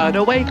 or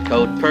cutaway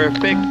coat,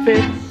 perfect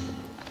fits.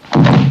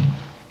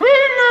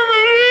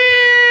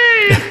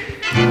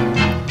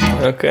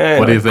 Okay.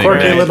 What do you think?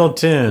 Quirky Right. little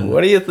tune.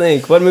 What do you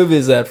think? What movie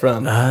is that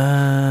from?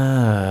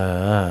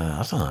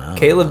 I don't know.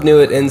 Caleb knew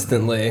it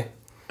instantly.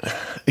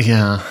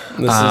 Yeah.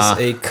 This is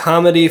a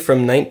comedy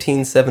from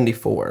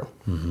 1974.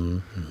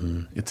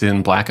 It's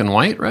in black and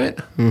white, right?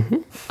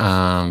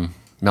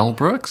 Mm-hmm. Mel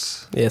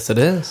Brooks? Yes, it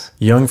is.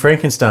 Young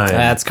Frankenstein.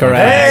 That's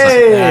correct.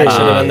 Hey! That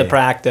should have been the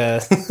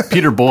practice.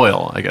 Peter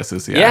Boyle, I guess,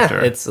 is the Yeah, actor.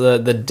 it's the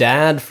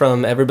dad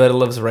from Everybody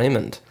Loves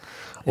Raymond.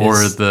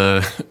 Or Is-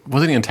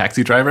 wasn't he in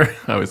Taxi Driver?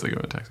 I always think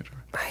of a Taxi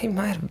Driver. He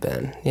might have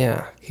been,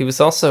 yeah. He was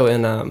also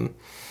in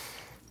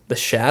The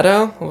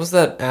Shadow. What was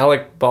that?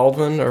 Alec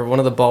Baldwin or one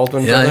of the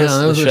Baldwin brothers?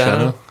 that was The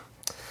Shadow.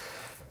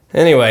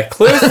 Anyway,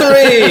 clue 3.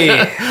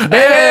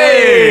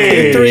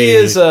 Hey! Clue 3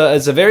 is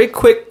a very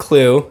quick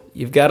clue.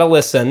 You've got to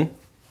listen,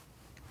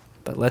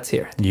 but let's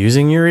hear it.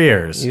 Using your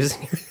ears.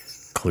 Using your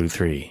Clue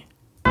 3.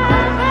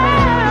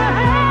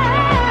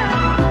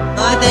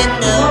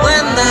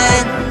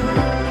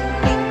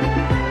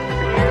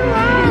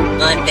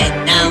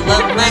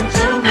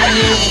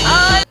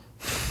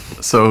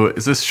 So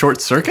is this Short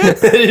Circuit?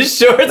 Short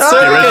Circuit.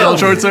 The original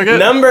Short Circuit?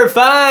 Number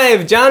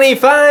 5. Johnny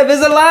 5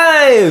 is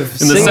alive.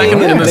 In the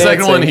Singing and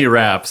second one, dancing. he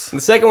raps. The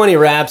second one he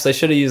raps. I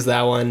should have used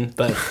that one,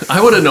 but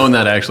I would have known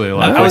that actually a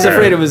lot. I was quicker.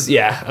 afraid it was.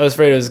 Yeah, I was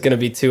afraid it was going to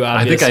be too I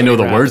obvious. think I know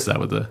the when he words rapped.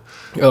 that with the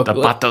Oh, the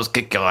patos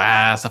kick your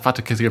ass, the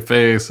pato kiss your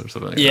face, or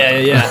something like Yeah,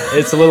 that. yeah,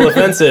 it's a little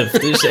offensive.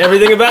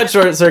 Everything about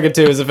Short Circuit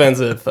 2 is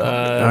offensive. All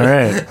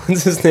right.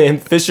 What's his name?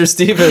 Fisher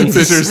Stevens.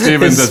 Fisher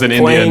Stevens is as an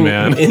Indian playing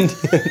man.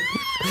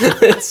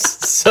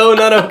 It's so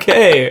not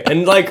okay.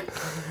 And like,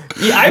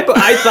 yeah, I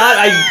thought,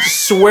 I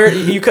swear,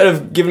 you could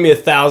have given me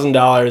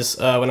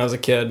 $1,000 when I was a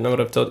kid, and I would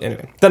have told.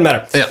 Anyway, doesn't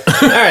matter. Yeah.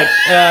 All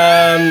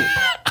right.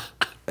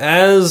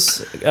 As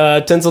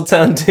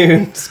Tinseltown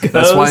Tunes goes.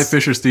 That's why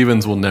Fisher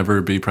Stevens will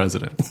never be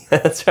president.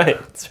 That's right.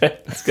 That's right.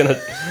 It's gonna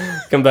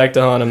come back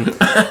to haunt him.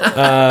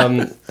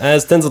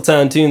 As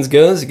Tinseltown Tunes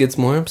goes, it gets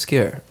more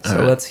obscure. So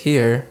right. let's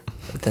hear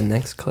the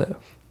next clue.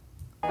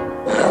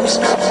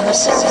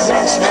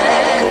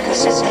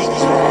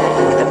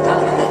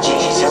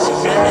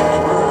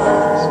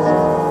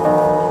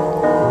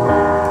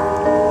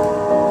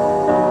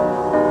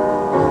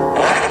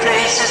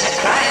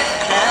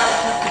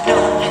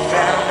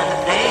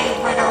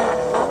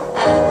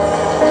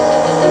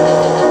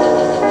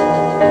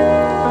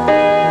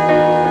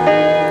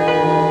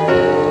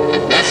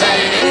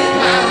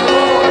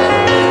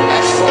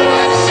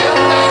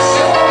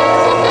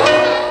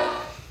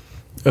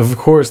 Of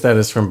course, that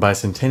is from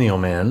Bicentennial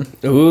Man.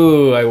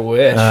 Ooh, I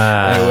wish.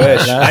 I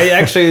wish. I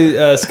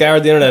actually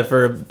scoured the internet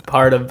for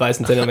part of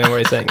Bicentennial Man where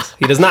he sings.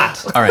 He does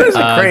not. All right, It's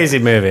a crazy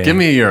movie. Give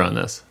me a year on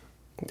this.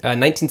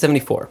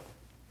 1974.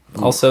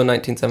 Also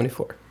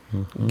 1974.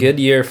 Good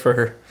year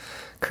for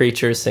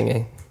creatures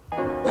singing.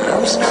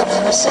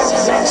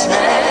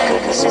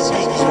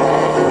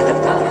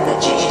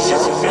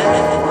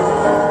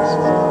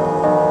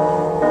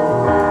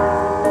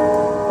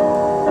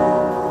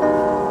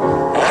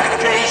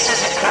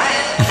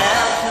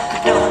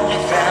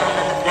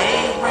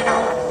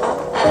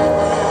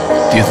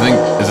 Do you think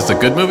is this a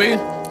good movie?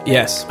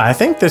 Yes. I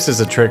think this is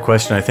a trick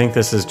question. I think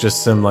this is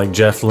just some like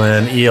Jeff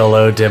Lynne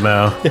ELO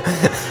demo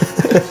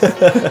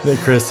that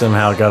Chris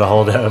somehow got a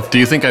hold of. Do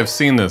you think I've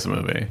seen this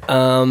movie?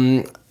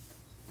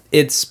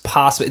 It's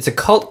possible. It's a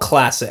cult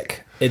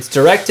classic. It's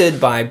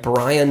directed by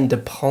Brian De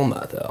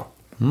Palma, though.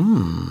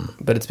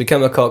 But it's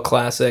become a cult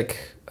classic.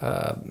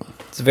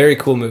 It's a very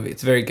cool movie.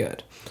 It's very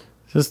good.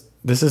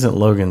 This isn't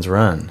Logan's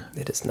Run.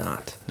 It is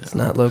not. It's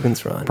not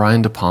Logan's Run.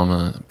 Brian De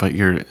Palma, but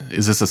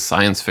is this a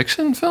science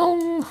fiction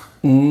film?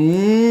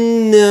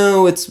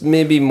 No, it's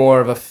maybe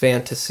more of a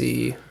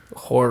fantasy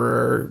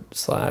horror /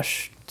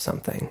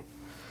 something.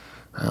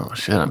 Oh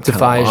shit, I'm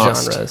Defies kinda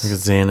lost. genres. Like a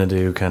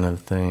Xanadu kind of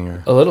thing,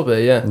 or A little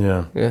bit,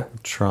 yeah. yeah,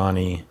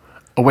 Tronny.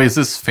 Oh wait, is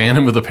this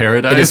Phantom of the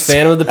Paradise? It is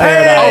Phantom of the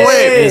Paradise. Oh,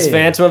 wait. It is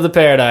Phantom of the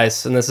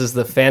Paradise, and this is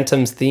the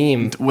Phantom's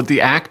theme. With the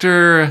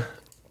actor,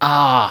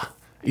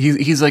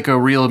 he's like a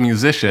real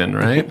musician,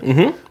 right?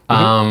 Mm-hmm.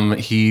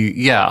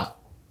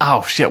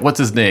 Oh shit, what's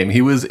his name?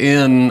 He was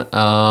in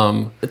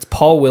It's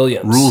Paul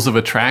Williams. Rules of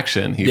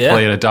Attraction. He Yeah.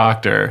 played a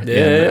doctor.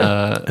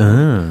 Yeah,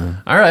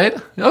 All right,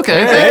 okay, All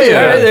thank right, you.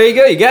 all right, there you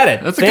go. You got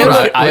it. That's a good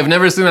one. I have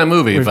never seen that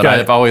movie, but got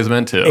I've always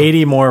meant to.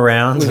 80 more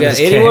rounds. We've of got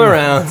this 80 game. more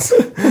rounds.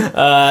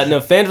 No,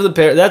 Phantom of the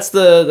Paradise.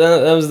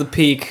 That was the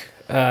peak.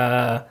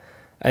 I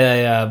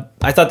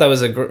thought that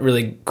was a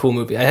really cool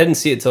movie. I hadn't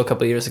seen it till a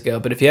couple of years ago,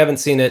 but if you haven't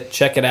seen it,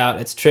 check it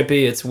out. It's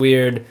trippy. It's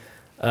weird.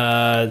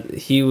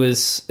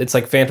 It's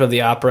like Phantom of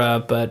the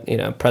Opera, but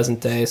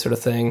present day sort of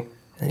thing.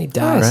 And he All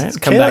dies. right. It's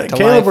come back to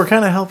Caleb, life. we're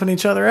kind of helping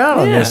each other out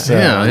on this.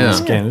 Yeah, this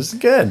yeah. game. This is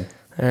good.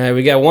 All right,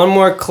 we got one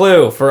more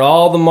clue for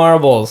all the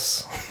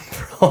marbles.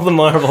 For all the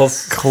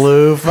marbles.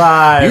 Clue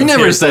 5. You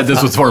never said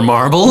this was for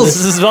marbles.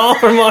 This is all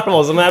for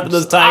marbles. I'm after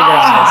those tiger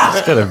eyes.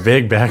 It's got a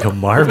big bag of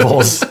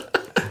marbles.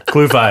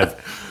 Clue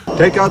 5.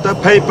 Take out the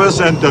papers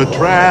and the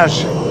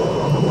trash,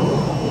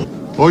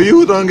 or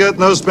you don't get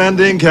no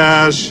spending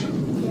cash.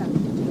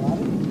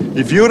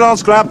 If you don't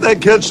scrap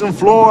that kitchen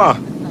floor,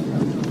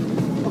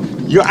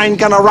 you ain't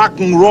gonna rock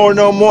and roll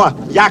no more.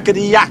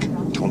 Yakety yak.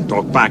 Don't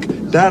talk back.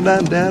 Da da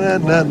da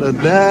da da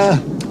da.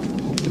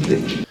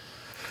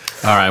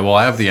 All right, well,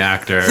 I have the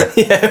actor.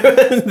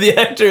 The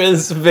actor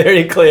is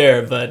very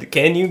clear, but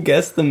can you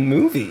guess the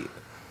movie?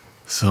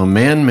 So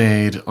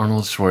man-made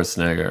Arnold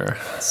Schwarzenegger.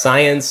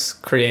 Science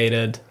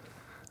created.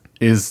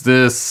 Is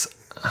this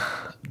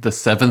the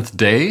Seventh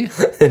Day?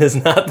 It is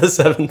not the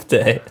Seventh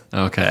Day.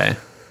 Okay.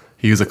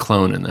 He was a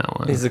clone in that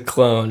one. He's a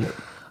clone.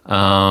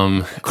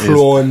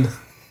 Clone.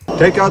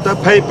 Take out the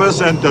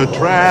papers and the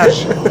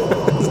trash,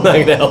 It's not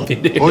going to help you,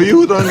 dude. or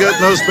you don't get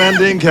no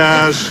spending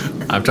cash.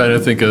 I'm trying to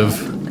think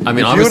of... I mean, If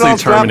you obviously don't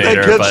scrap that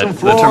Terminator, but kitchen the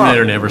floor-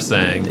 Terminator never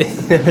sang.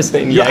 Never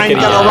saying You ain't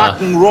yakety gonna yak.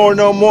 rock and roll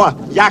no more.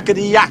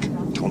 Yakety yak.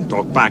 Don't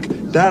talk back.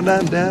 Da da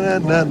da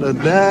da da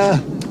da.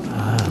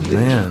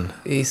 Man.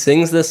 He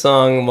sings this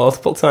song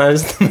multiple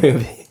times in the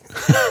movie.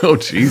 Oh,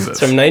 Jesus. It's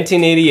from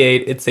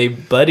 1988. It's a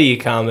buddy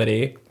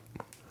comedy.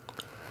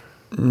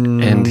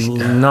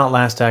 And Not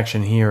Last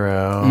Action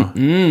Hero.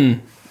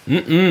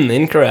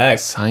 Incorrect.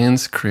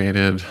 Science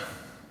created...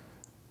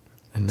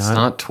 And It's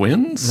not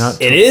Twins?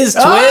 It is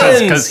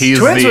Twins. Because he's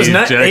Twins the was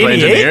not genetically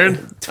 88?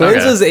 engineered? Twins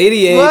Okay. was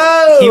 88.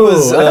 Whoa! He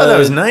was. I thought that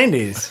was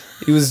 90s.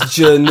 He was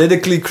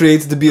genetically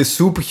created to be a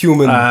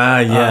superhuman.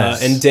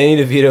 Yes. And Danny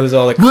DeVito was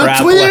all the crap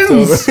left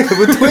over.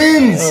 We're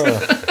twins.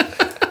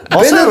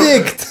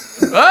 Benedict.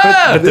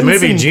 But the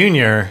movie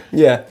Junior,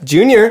 Yeah,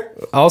 Junior,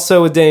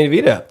 also with Danny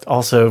DeVito.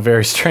 also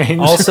very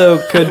strange. Also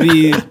could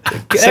be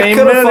Same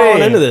could have movie.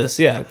 fallen into this.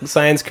 Yeah,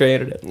 science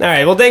created it. All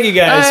right, well, thank you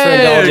guys for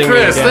Hey, indulging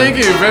Chris, me thank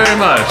again. you very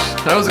much.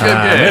 That was a good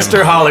game.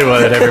 Mr.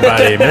 Hollywood,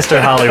 everybody.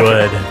 Mr.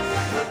 Hollywood.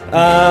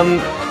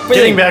 What do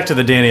you Getting think? back to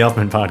the Danny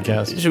Elfman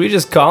podcast. Should we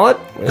just call it?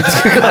 We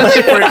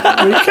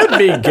could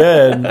be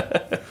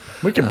good.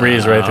 We could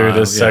breeze right through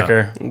this yeah.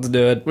 sucker. Let's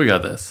do it. We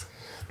got this.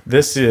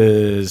 This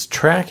is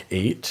track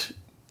 8,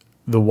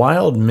 The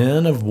Wild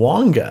Men of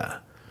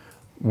Wonga,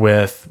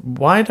 with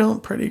Why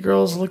Don't Pretty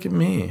Girls Look at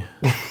Me?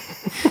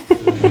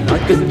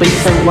 I could be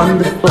so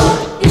wonderful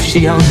if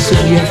she answered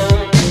yes.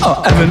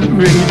 I haven't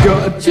really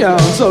got a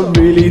chance, I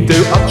really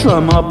do. I try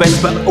my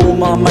best, but all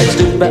my mates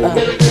do better.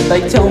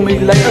 They tell me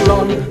later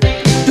on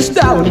just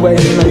how and when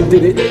they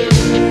did it.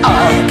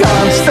 I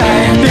can't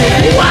stand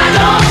it. Why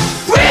not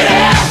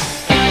pretty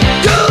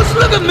girls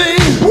look at me?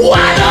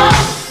 Why not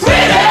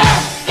pretty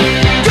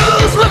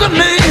girls look at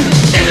me?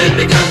 Is it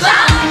because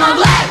I'm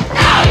black?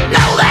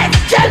 No, that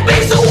can't be.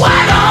 So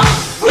why not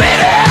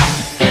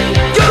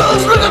pretty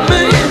girls look at me?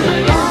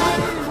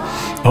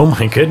 Oh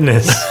my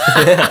goodness.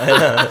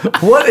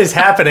 What is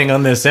happening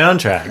on this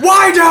soundtrack?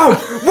 Why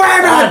don't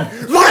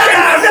women look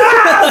at me?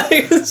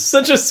 It's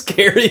such a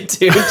scary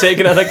tune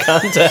taken out of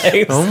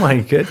context. Oh my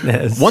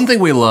goodness. One thing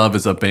we love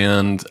is a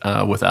band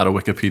without a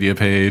Wikipedia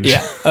page.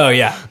 Yeah. Oh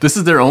yeah. This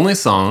is their only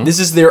song. This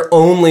is their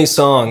only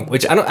song,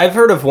 which I've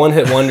heard of one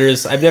hit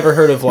wonders. I've never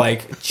heard of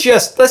let's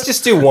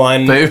just do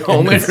one. They've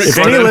only If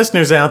any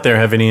listeners out there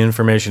have any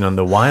information on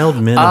the Wild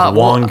Men of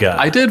Wonga,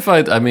 I did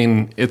find, I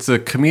mean, it's a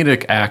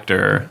comedic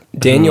actor.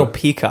 Daniel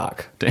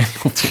Peacock.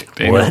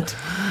 Daniel. What?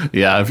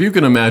 Yeah, if you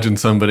can imagine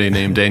somebody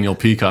named Daniel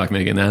Peacock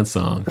making that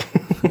song.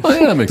 Well,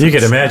 yeah, that makes you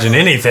sense. could imagine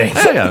anything.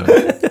 Yeah,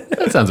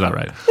 that sounds about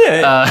right.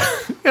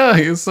 Yeah,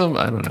 he's some,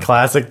 I don't know.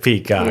 Classic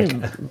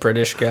Peacock.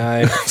 British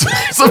guy.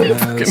 Some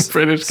fucking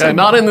British guy.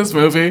 Not in this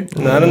movie.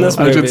 Not in this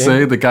I movie. should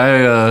say the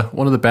guy,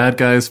 one of the bad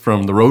guys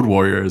from the Road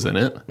Warriors in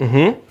it.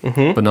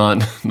 But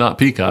not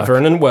Peacock.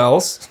 Vernon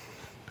Wells.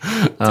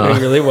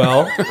 Doing really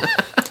well.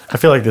 I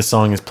feel like this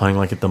song is playing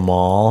like at the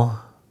mall.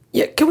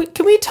 Yeah,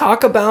 can we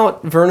talk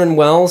about Vernon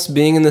Wells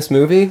being in this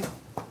movie?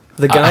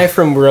 The guy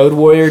from Road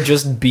Warrior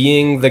just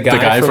being the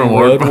guy from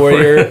Road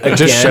Warrior again.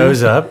 Just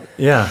shows up.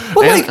 Yeah.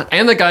 Well,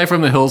 and the guy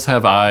from The Hills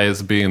Have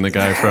Eyes being the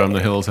guy from The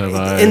Hills Have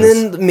Eyes. and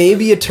then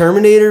maybe a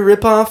Terminator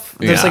ripoff.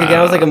 There's like a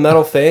guy with like a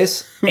metal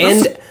face.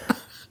 And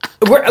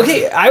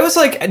I was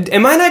like,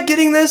 am I not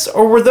getting this?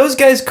 Or were those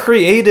guys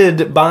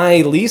created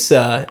by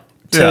Lisa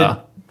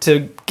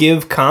to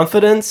give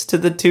confidence to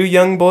the two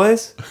young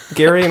boys,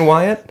 Gary and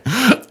Wyatt?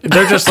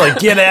 They're just like,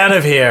 get out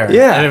of here.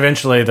 Yeah. And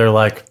eventually they're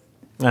like,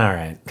 all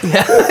right.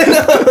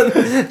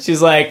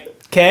 She's like,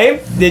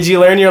 okay, did you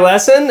learn your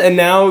lesson? And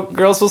now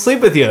girls will sleep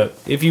with you.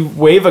 If you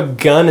wave a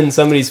gun in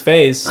somebody's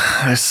face,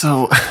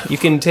 you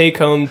can take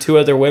home 2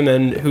 other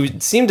women who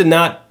seem to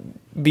not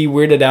be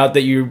weirded out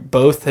that you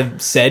both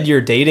have said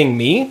you're dating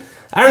me.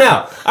 I don't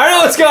know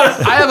what's going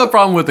on. I have a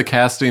problem with the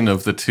casting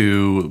of the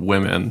 2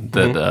 women,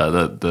 that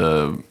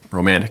the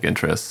romantic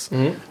interests,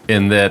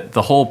 in that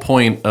the whole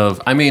point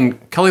of, I mean,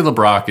 Kelly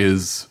LeBrock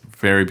is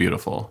very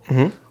beautiful,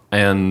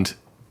 and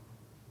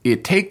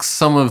it takes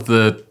some of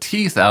the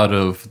teeth out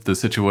of the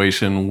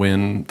situation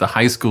when the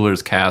high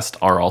schoolers cast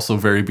are also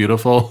very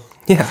beautiful.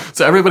 Yeah.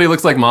 So everybody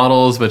looks like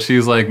models, but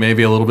she's like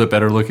maybe a little bit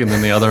better looking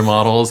than the other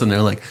models, and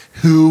they're like,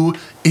 who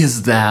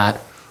is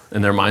that?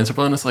 And their minds are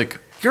blown. It's like,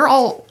 you're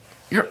all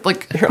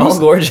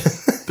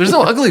gorgeous. There's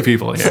no ugly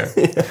people here.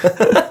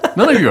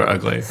 None of you are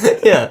ugly.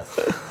 Yeah.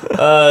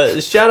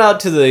 Shout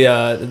out to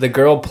the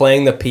girl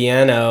playing the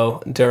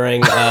piano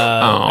during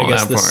I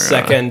guess the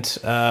second.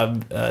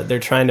 They're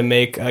trying to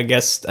make, I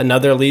guess,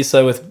 another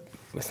Lisa with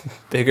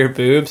bigger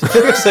boobs. I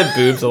think I've said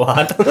boobs a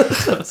lot.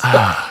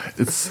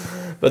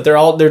 But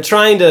they're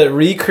trying to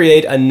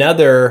recreate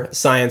another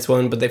science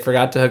one, but they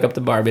forgot to hook up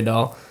the Barbie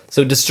doll.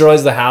 So it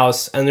destroys the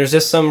house, and there's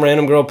just some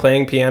random girl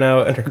playing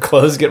piano, and her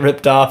clothes get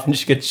ripped off, and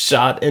she gets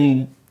shot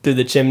in through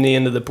the chimney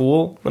into the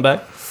pool in the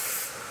back.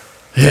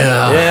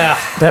 Yeah.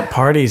 That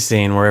party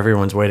scene where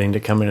everyone's waiting to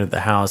come into the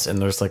house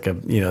and there's like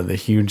the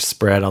huge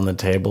spread on the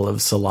table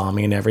of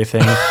salami and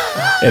everything.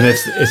 And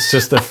it's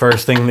just the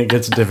first thing that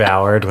gets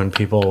devoured when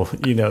people,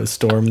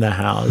 storm the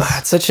house.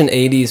 It's such an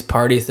 80s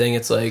party thing.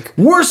 It's like,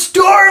 we're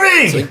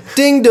starving! It's like,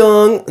 ding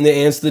dong! And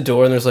they answer the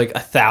door and there's like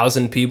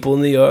 1,000 people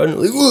in the yard. And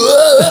like,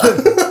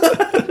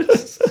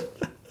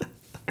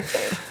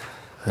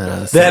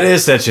 that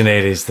is such an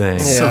 80s thing.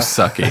 So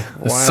sucky.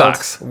 It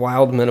sucks.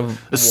 Wild men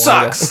of It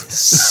sucks.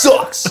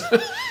 Sucks.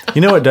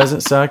 You know what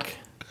doesn't suck?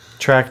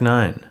 Track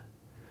 9.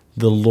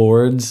 The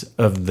Lords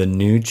of the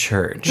New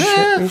Church.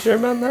 You sure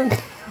about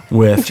that?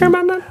 With Sure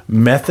about that?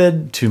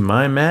 Method to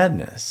My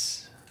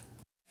Madness.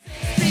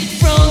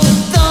 From the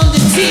thunder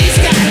teeth,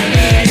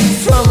 got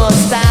from our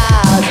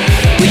stars.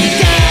 We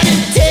got a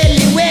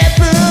deadly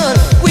weapon.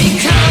 We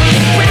call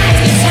it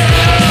Bradley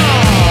Town.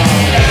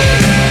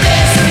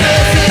 There's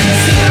nothing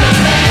to my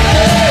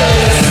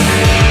madness.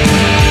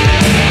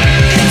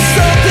 It's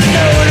something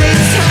only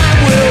time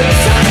will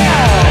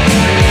tell.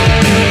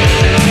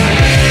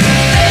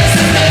 There's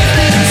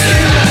nothing to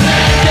my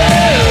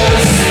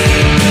madness.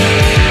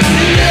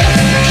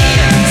 Look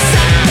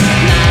inside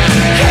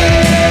my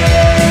head.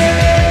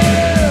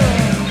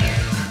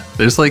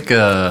 There's like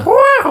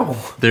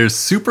there's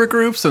super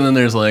groups and then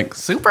there's like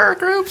super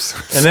groups.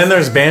 And then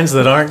there's bands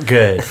that aren't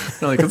good.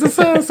 You're like, is this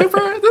a super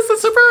group?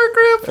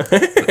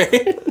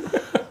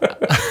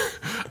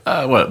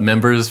 What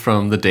members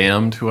from The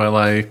Damned who I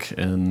like,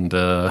 and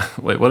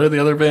wait, what are the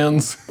other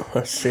bands?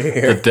 Let's see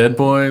here. The Dead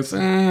Boys.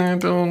 I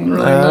don't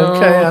really know.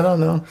 Okay, I don't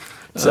know.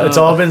 So it's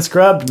all been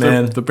scrubbed,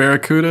 man. The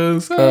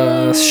Barracudas.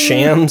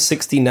 Sham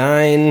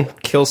 69,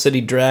 Kill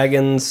City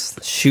Dragons,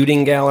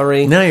 Shooting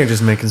Gallery. Now you're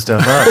just making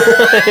stuff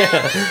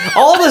up.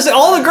 All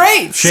the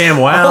greats. Sham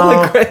All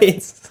Wow. the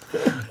greats.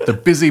 The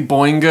Busy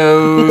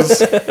Boingos.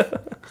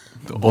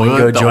 The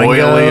Boingo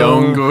Oily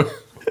Ongo.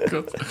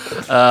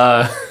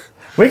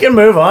 We can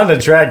move on to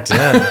track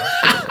 10.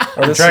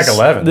 Or track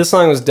 11. This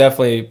song was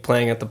definitely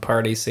playing at the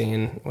party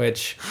scene,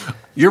 which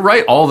You're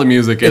right, all the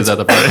music is at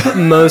the party.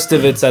 most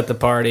of it's at the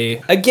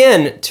party.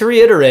 Again, to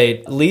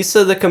reiterate,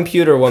 Lisa the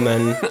computer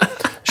woman.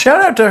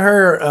 Shout out to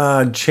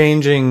her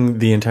changing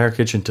the entire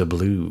kitchen to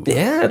blue.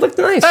 Yeah, it looked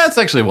nice. That's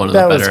actually one of the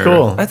That better. was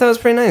cool. I thought it was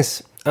pretty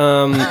nice.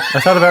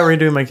 I thought about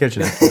redoing my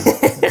kitchen.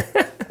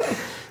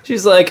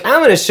 She's like, I'm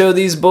going to show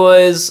these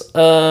boys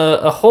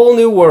a whole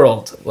new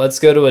world. Let's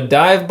go to a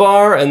dive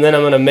bar, and then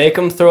I'm going to make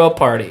them throw a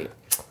party.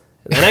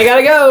 And then I got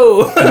to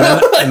go.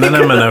 And then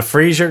I'm going to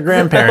freeze your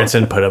grandparents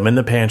and put them in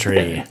the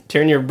pantry.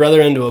 Turn your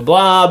brother into a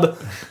blob.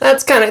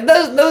 That's kind of,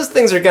 those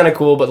things are kind of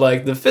cool, but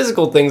like the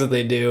physical things that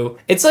they do,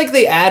 it's like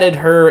they added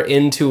her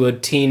into a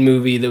teen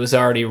movie that was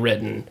already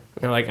written. And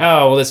they're like,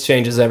 oh, well, this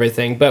changes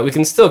everything, but we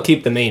can still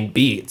keep the main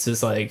beats.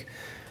 It's like,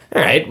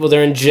 all right, well,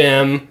 they're in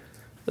gym.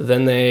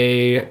 Then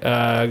they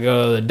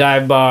go to the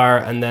dive bar,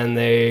 and then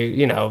they,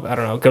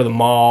 go to the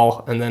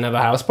mall, and then have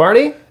a house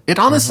party. It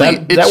honestly,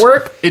 Does that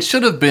work? It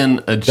should have been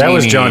a genie. That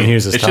was John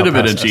Hughes' It top should have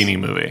been a process. genie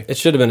movie. It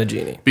should have been a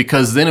genie.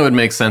 Because then it would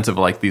make sense of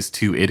like these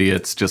two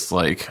idiots just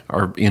like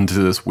are into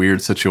this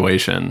weird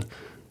situation.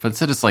 But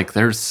instead it's like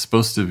they're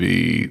supposed to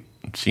be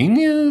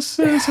geniuses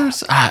or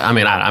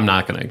I'm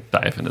not going to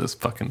dive into this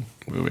fucking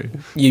movie.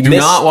 You do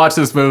missed- not watch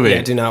this movie.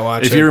 Yeah, do not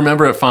watch If it. you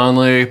remember it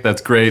fondly,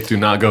 that's great. Do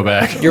not go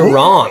back. You're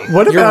wrong.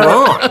 What You're about,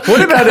 wrong.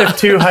 What about if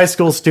two high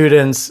school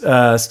students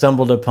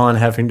stumbled upon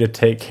having to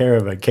take care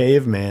of a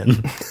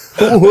caveman?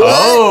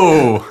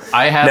 Oh,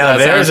 I have Now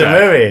that there's soundtrack.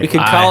 a movie. We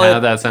could call I it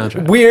have that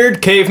soundtrack.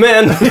 Weird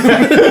Caveman.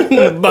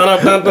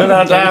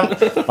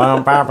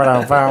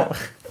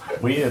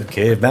 Weird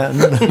caveman.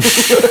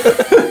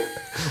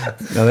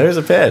 Now there's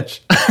a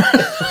pitch.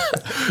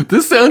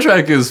 This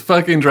soundtrack is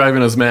fucking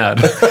driving us mad.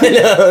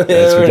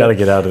 Yes, we got to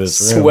get out of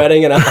this room.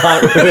 Sweating in a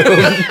hot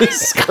room,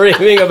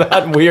 screaming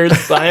about weird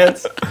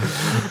science.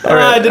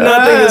 I did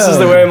not think this is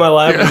the way my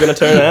life was going to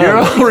turn You're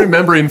out. all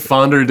remembering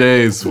fonder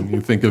days when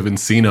you think of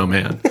Encino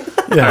Man.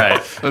 All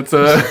right, let's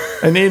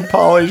I need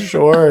Pauly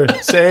Shore.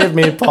 Save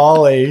me,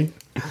 Pauly.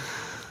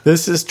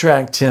 This is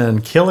track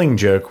 10, Killing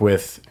Joke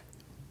with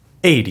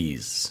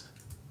 80s.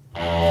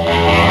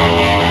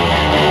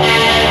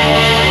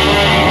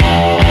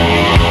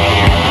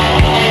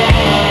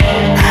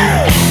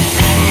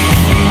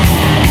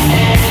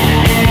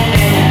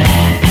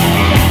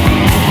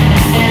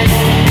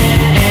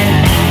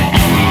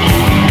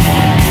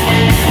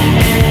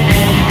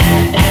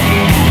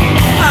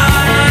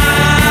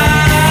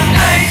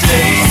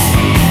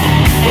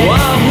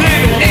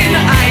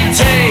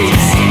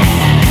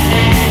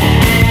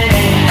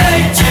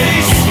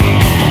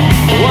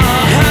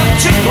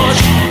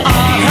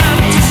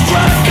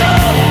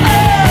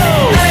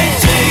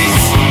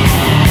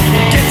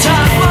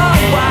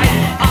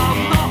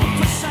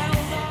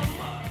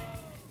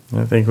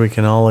 I think we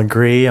can all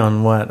agree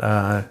on what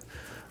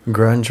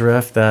grunge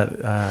riff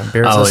that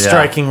bears Oh, a yeah.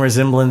 striking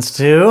resemblance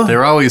to They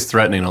were always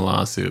threatening a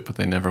lawsuit, but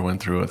they never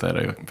went through with it,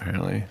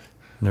 apparently.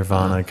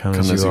 Nirvana, Come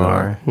As You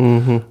Are.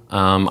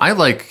 I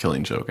like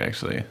Killing Joke,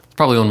 actually. It's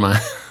probably one of my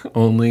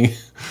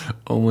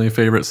only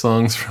favorite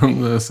songs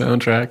from the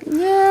soundtrack.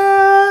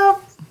 Yeah.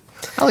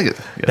 I like it.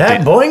 Yeah,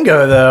 That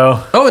Boingo,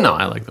 though. Oh, no,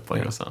 I like the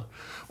Boingo song.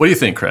 What do you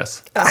think,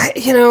 Chris? I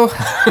think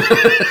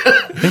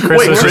Chris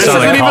Wait, was Chris just on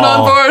isn't a even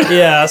call. on board?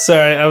 Yeah,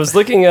 sorry. I was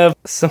looking up.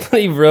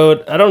 Somebody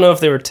wrote. I don't know if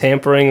they were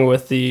tampering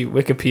with the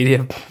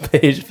Wikipedia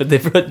page, but they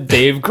put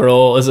Dave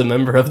Grohl as a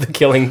member of the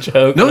Killing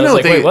Joke. No, and I was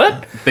like, they, wait,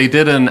 what? They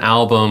did an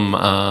album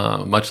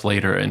much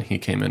later, and he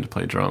came in to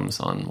play drums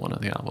on one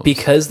of the albums.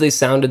 Because they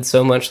sounded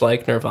so much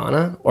like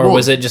Nirvana, or Well,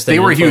 was it just they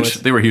an were influence?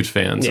 huge? They were huge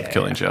fans Yeah, of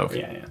Killing yeah, Joke,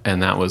 yeah.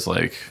 and that was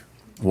like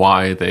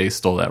why they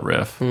stole that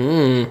riff.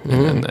 And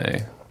then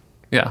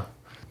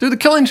dude, the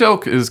Killing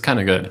Joke is kind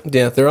of good.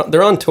 Yeah,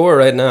 they're on tour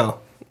right now.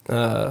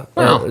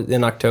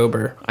 In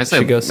October. I say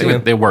Should go see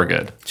them. they were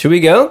good. Should we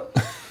go?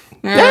 Should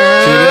we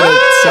go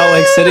to Salt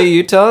Lake City,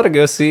 Utah, to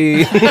go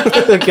see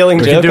the Killing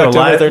We Joke? could do a October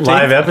live, 13th?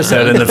 live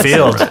episode in the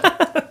field.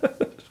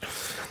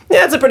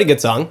 Yeah, it's a pretty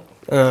good song.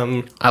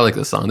 I like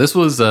this song. This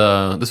was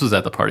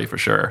at the party for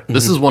sure.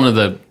 This is one of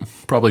the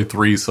probably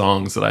 3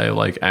 songs that I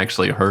like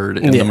actually heard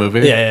in the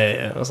movie.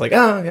 Yeah. I was like,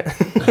 oh, okay.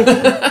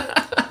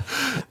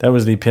 That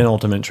was the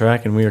penultimate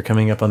track, and we are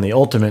coming up on the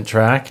ultimate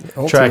track.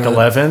 Track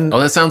 11. Oh,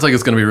 that sounds like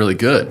it's going to be really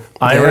good.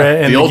 Ira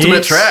and the ultimate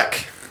Geeks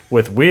track.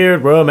 with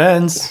Weird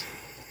Romance.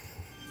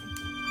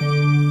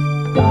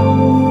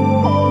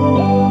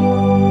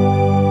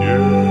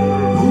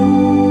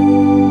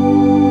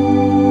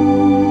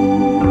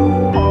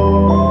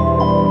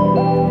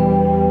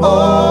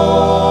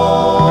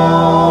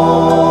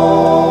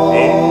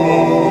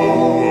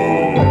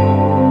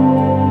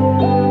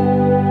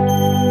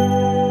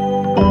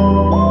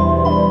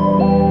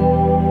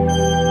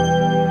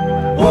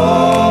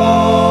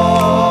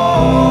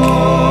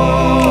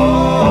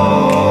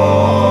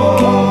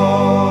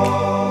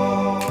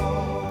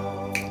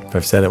 If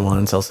I've said it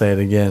once, I'll say it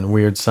again.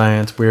 Weird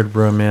science, weird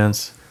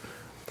romance,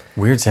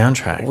 weird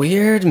soundtrack.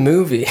 Weird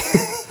movie.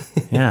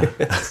 Yeah.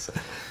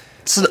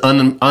 It's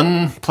an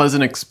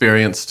unpleasant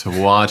experience to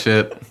watch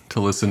it, to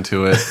listen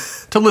to it,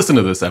 to listen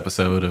to this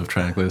episode of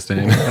Track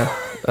Listing.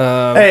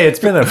 Hey, it's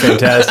been a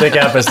fantastic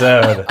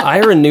episode.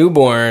 Ira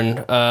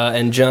Newborn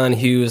and John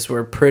Hughes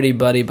were pretty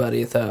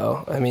buddy-buddy,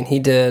 though. I mean, he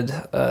did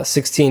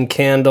 16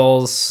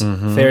 Candles,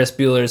 Ferris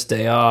Bueller's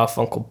Day Off,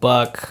 Uncle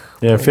Buck.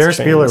 Yeah, Planes, Ferris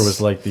Bueller Trains.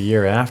 was like the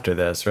year after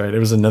this, right? It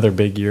was another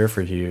big year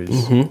for Hughes.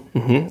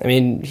 I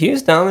mean,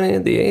 Hughes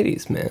dominated the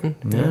 80s, man.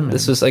 Yeah, man.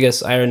 This was, I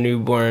guess, Ira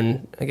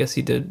Newborn. I guess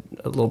he did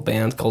a little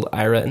band called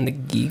Ira and the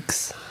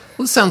Geeks.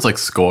 Well, this sounds like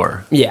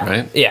Score. Yeah.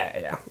 Right?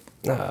 Yeah.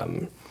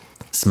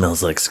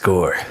 Smells like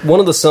Score. One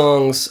of the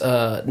songs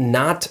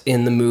not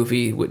in the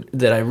movie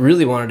that I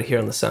really wanted to hear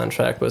on the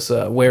soundtrack was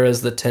Where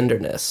Is the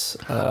Tenderness?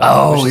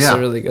 Which is a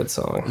really good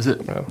song. Is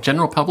it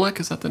General Public?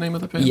 Is that the name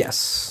of the band?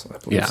 Yes. I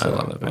believe Yeah, so. I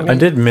love that band. I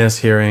did miss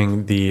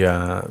hearing the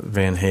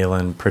Van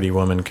Halen Pretty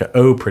Woman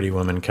Pretty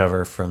Woman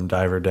cover from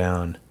Diver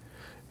Down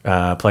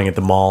playing at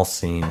the mall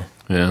scene.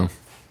 Yeah.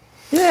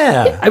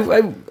 Yeah.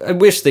 I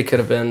wish they could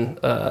have been.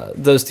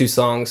 Those two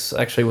songs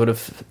actually would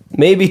have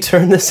maybe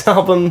turned this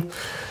album,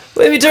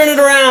 maybe turn it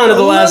around at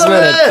the last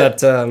minute.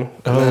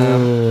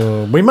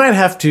 But we might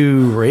have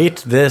to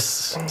rate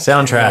this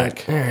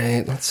soundtrack. all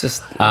right, let's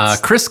just.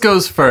 Chris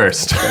goes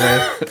first,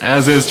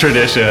 as is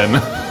tradition.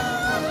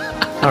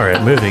 All right,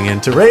 moving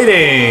into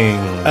rating.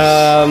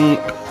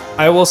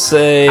 I will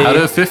say Out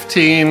of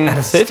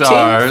 15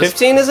 stars.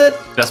 15 is it?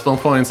 Decimal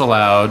points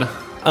allowed.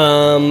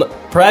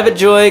 Private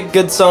Joy,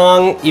 good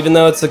song, even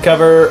though it's the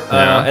cover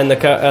Yeah. and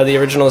the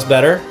original is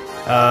better.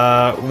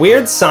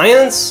 Weird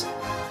Science,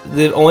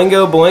 the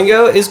Oingo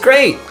Boingo is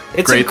great.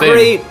 It's Great a theme.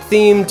 great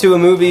theme to a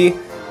movie.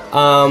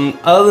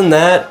 Other than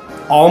that,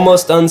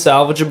 almost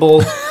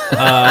unsalvageable.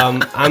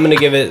 I'm gonna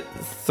give it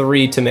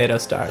 3 tomato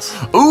stars.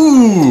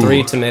 Ooh!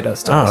 3 tomato Oh,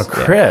 stars. yeah.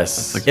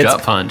 Chris. The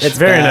gut punch. It's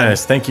very bad.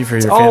 nice. Thank you for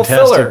your All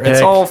fantastic filler. pick.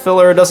 It's all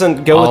filler. It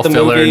doesn't go all with the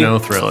filler, movie. no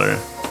thriller.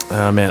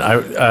 Oh,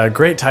 man.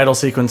 Great title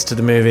sequence to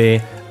the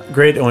movie.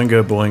 Great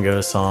Oingo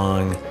Boingo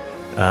song.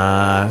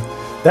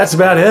 That's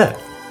about it.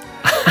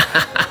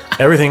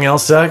 Everything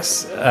else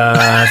sucks.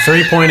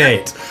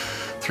 3.8.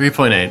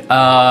 3.8.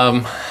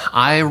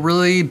 I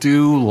really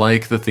do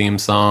like the theme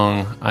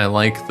song. I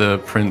like the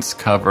Prince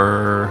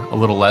cover a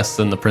little less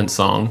than the Prince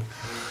song.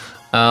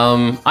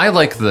 I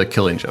like the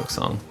Killing Joke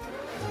song.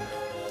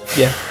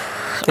 Yeah.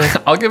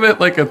 I'll give it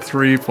like a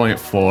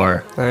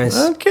 3.4. Nice.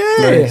 Okay.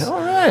 Nice. All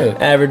right.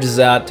 Averages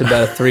out to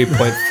about a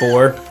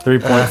 3.4.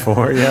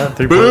 3.4. Yeah.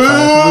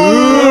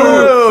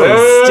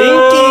 3.5.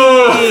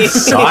 Stinky!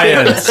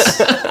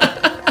 Science.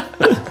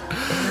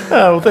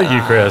 Oh, well, thank you,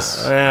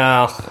 Chris.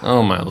 Well,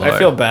 Oh my lord. I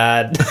feel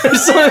bad.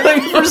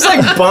 we're just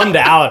like bummed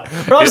out.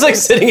 We're all just like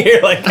sitting here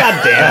like,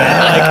 God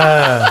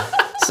damn it.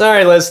 Like,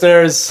 sorry,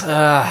 listeners.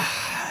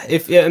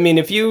 If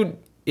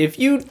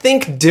you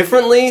think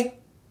differently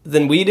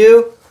than we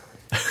do,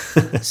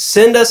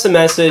 send us a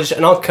message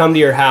and I'll come to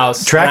your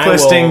house.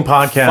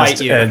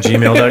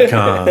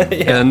 Tracklistingpodcast@gmail.com.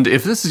 And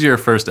if this is your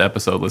first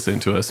episode listening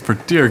to us, for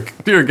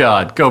dear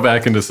God, go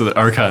back into the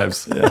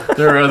archives. Yeah.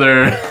 There are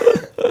other...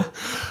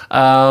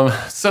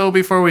 So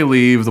before we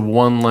leave, the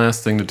one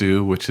last thing to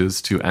do, which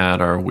is to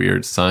add our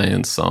Weird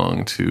Science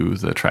song to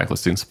the Track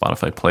Listing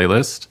Spotify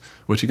playlist,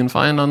 which you can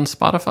find on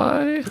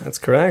Spotify. That's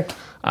correct.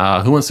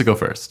 Who wants to go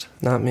first?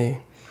 Not me.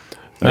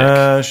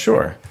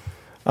 Sure.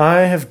 I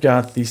have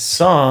got the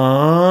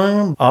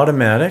song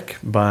Automatic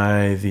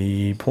by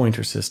the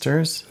Pointer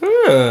Sisters.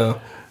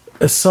 Oh.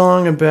 A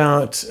song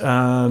about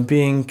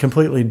being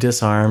completely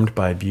disarmed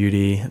by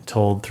beauty,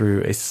 told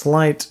through a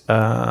slight,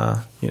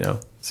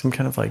 some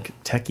kind of like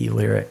techie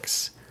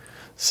lyrics.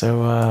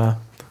 So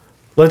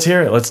let's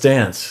hear it. Let's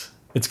dance.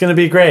 It's going to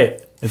be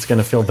great. It's going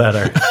to feel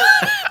better.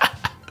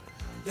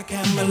 Your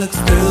camera looks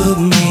through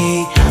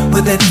me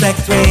with its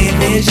X-ray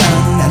vision,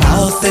 and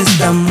all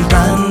systems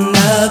run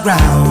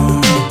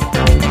aground.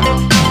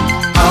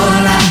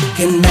 All I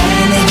can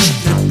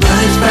manage to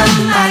push from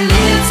my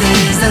lips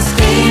is a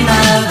stream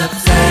of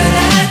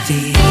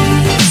absurdities.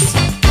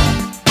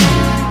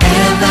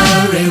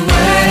 Every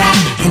word I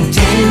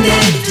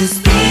intended to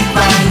speak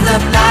winds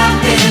up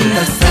locked in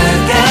the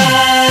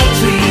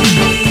circuitry.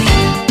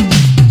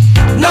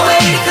 No way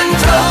to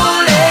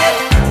control it.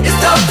 It's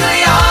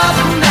totally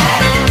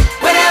automatic.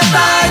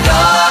 Whenever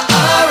you're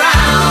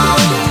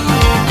around,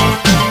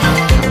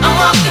 I'm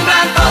walking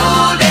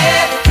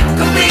blindfolded,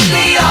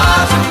 completely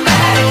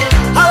automatic.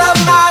 All of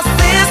my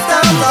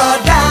systems are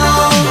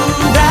down,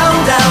 down,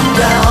 down,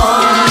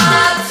 down.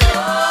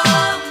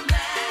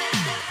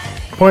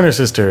 Pointer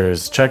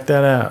Sisters, check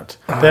that out.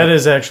 That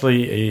is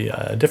actually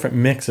a different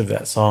mix of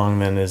that song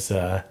than is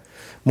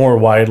more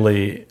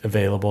widely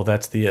available.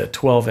 That's the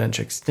 12-inch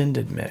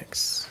extended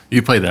mix.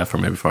 You played that for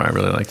me before. I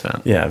really like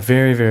that. Yeah,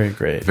 very, very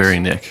great. Very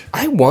Nick.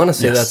 I want to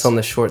say Yes. that's on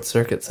the Short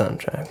Circuit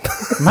soundtrack.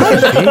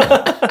 Might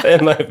be.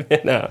 It might be.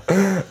 No.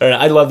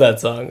 I love that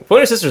song.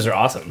 Pointer Sisters are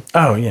awesome.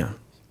 Oh, yeah.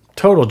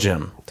 Total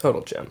gem.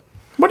 Total gem.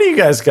 What do you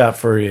guys got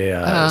for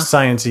a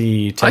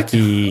sciencey,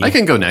 techie? I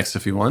can go next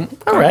if you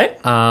want. All right.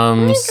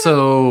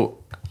 So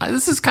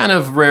this is kind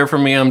of rare for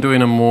me. I'm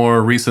doing a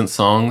more recent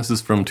song. This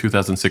is from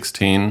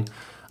 2016.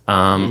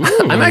 I'm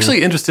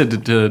actually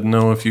interested to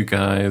know if you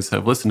guys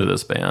have listened to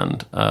this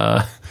band,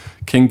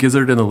 King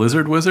Gizzard and the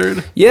Lizard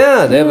Wizard.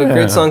 Yeah, they have a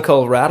great song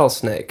called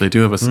Rattlesnake. They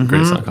do have a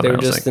great song called They were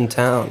Rattlesnake. just in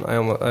town. I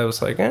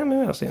was like, maybe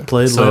I'll see them.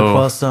 Played So- Le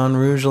Poisson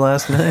Rouge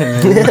last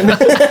night, man.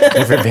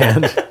 Every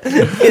band.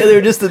 Yeah, they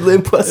were just at Le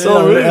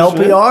Poisson Rouge.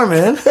 LPR,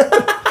 man.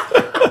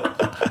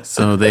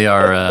 So they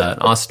are an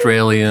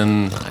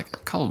Australian, I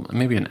call it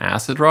maybe an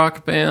acid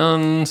rock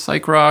band,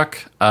 psych rock.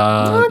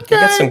 I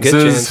got some good This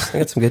is- jams. I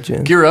got some good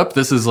jams. Gear Up.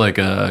 This is like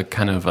a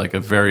kind of like a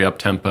very up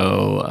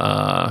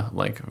tempo,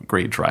 like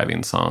great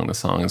driving song. The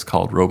song is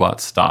called Robot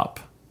Stop.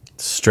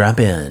 Strap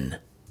in.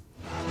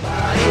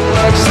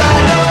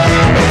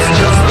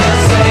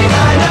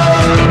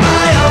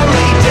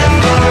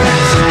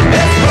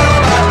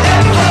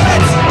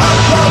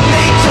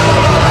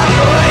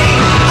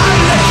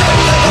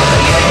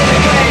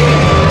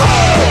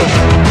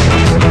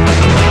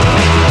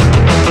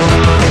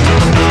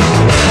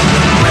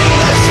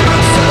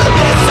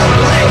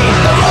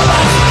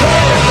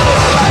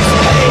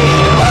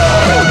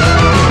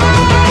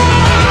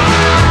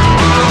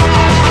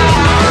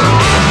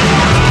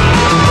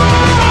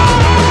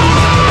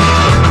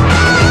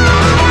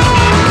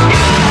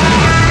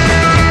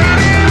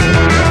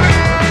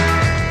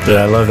 Dude,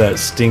 I love that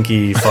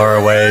stinky, far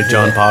away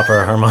John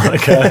Popper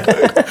harmonica.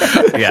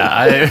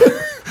 Yeah,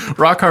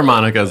 rock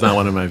harmonica is not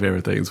one of my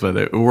favorite things, but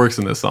it works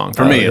in this song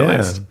for me at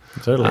least.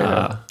 Totally.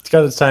 It's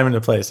got its time and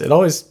its place. It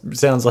always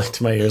sounds like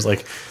to my ears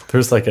like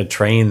there's like a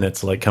train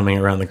that's like coming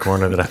around the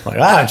corner that I'm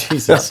like,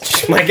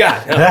 Jesus. My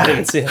God. No, I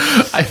didn't see it.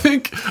 I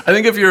think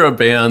if you're a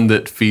band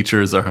that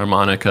features a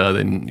harmonica,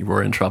 then you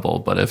were in trouble.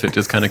 But if it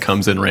just kind of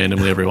comes in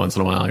randomly every once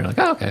in a while, you're like,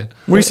 oh, okay.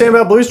 What are you saying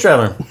about Blues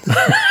Traveler?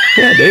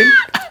 Yeah, dude.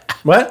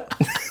 What?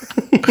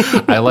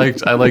 I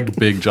liked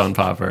Big John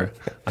Popper.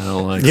 I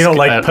don't like. You don't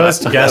like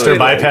post gastro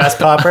bypass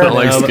Popper? I don't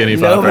like Skinny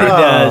Popper. Nobody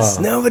does.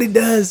 Nobody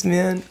does,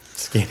 man.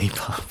 Skinny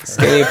Popper.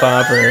 Skinny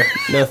Popper.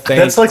 No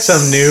thanks. That's like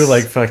some new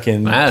like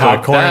fucking That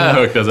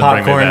hook doesn't bring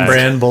me popcorn back.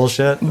 brand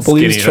bullshit. Blues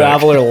Skinny Hook.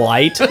 Traveler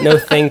Light. No,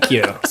 thank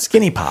you.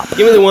 Skinny Pop.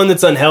 Give me the one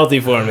that's unhealthy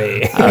for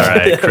me. All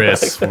right,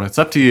 Chris, it's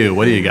up to you.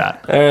 What do you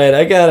got? All right,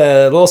 I got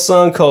a little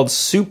song called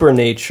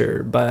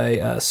Supernature by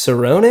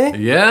Cerrone.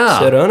 Yeah.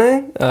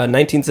 Cerrone,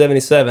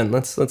 1977.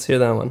 Let's hear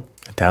that one.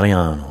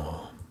 Italiano.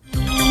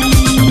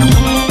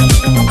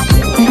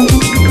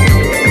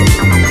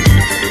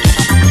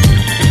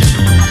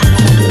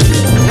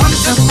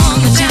 Once upon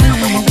a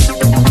time,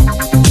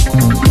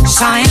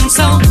 science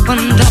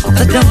opened up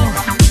the door.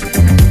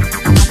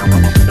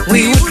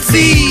 We would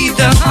feed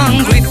the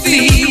hungry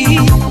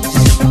thieves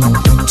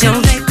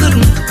till they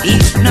couldn't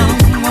eat no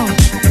more.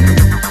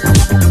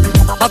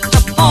 But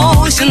the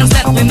poisons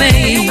that we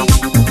made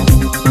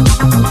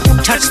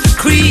touched the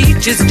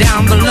creatures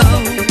down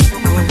below.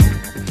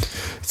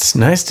 It's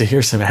nice to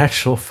hear some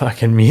actual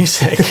fucking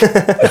music.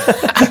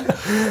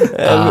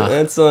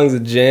 That song's a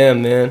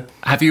jam, man.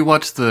 Have you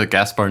watched the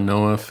Gaspar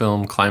Noé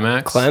film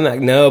Climax?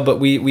 No, but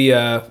we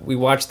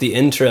watched the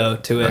intro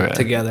to it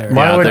together.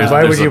 Why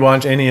would you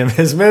watch any of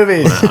his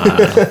movies?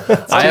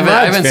 I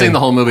haven't seen the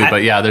whole movie,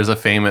 but yeah, there's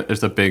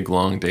a big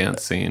long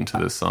dance scene to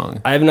this song.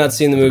 I have not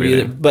seen the movie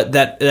either, but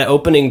that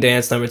opening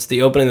dance number, it's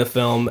the opening of the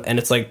film, and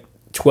it's like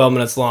 12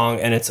 minutes long,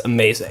 and it's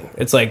amazing.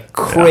 It's like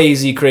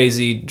crazy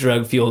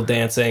drug-fueled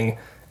dancing.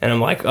 And I'm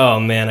like, oh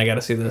man, I got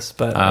to see this.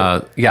 But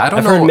I've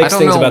heard mixed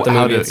things about the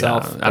movie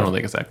itself. I don't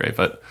think it's that great,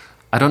 but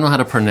I don't know how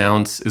to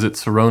pronounce. Is it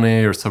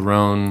Cerrone or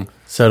Cerrone?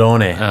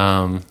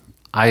 Cerrone.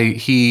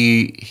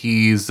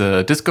 He's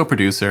a disco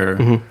producer.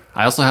 Mm-hmm.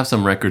 I also have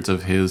some records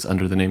of his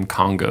under the name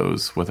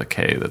Congos with a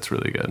K. That's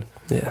really good.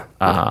 Yeah.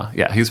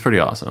 He's pretty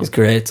awesome. He's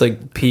great. It's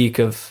like peak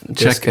of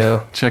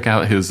disco. Check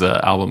out his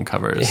album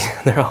covers.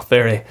 Yeah, they're all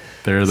very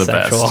They're the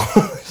sexual.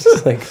 best.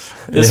 Just like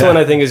this one,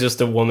 I think, is just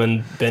a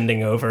woman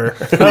bending over.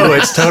 Oh,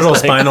 it's total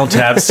Spinal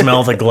Tap.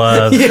 Smell the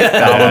glove.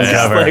 Album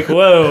cover. Like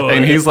whoa,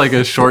 And he's like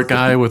a short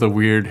guy with a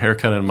weird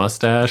haircut and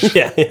mustache.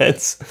 Yeah.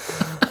 It's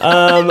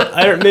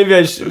maybe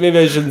I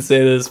shouldn't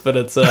say this, but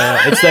it's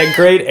that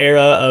great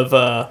era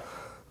of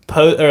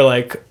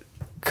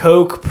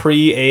Coke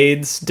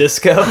pre-AIDS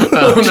disco.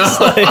 Oh no!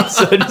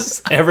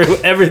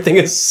 Everything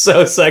is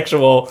so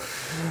sexual.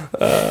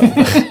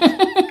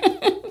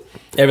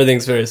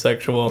 Everything's very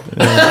sexual. All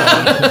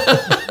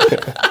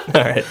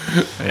right.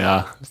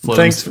 Yeah.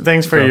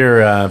 Thanks for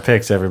your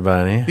picks,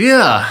 everybody.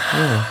 Yeah.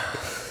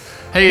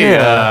 Hey,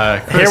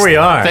 Chris, here we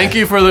are. Thank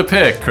you for the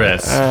pick,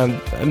 Chris.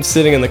 I'm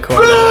sitting in the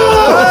corner.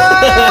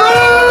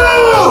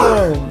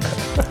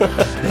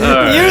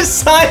 Right. Use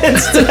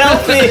science to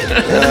help me.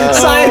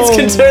 Science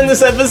can turn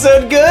this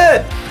episode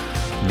good.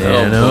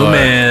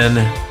 Man.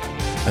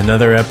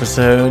 Another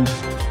episode.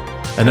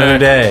 Another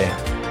day.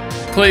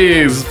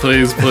 Please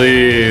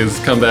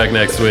come back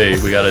next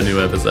week. We got a new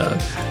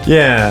episode.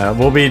 Yeah,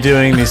 we'll be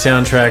doing the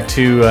soundtrack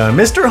to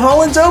Mr.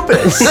 Holland's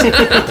Opus.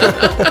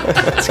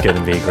 It's going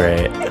to be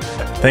great.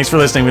 Thanks for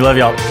listening. We love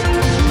y'all.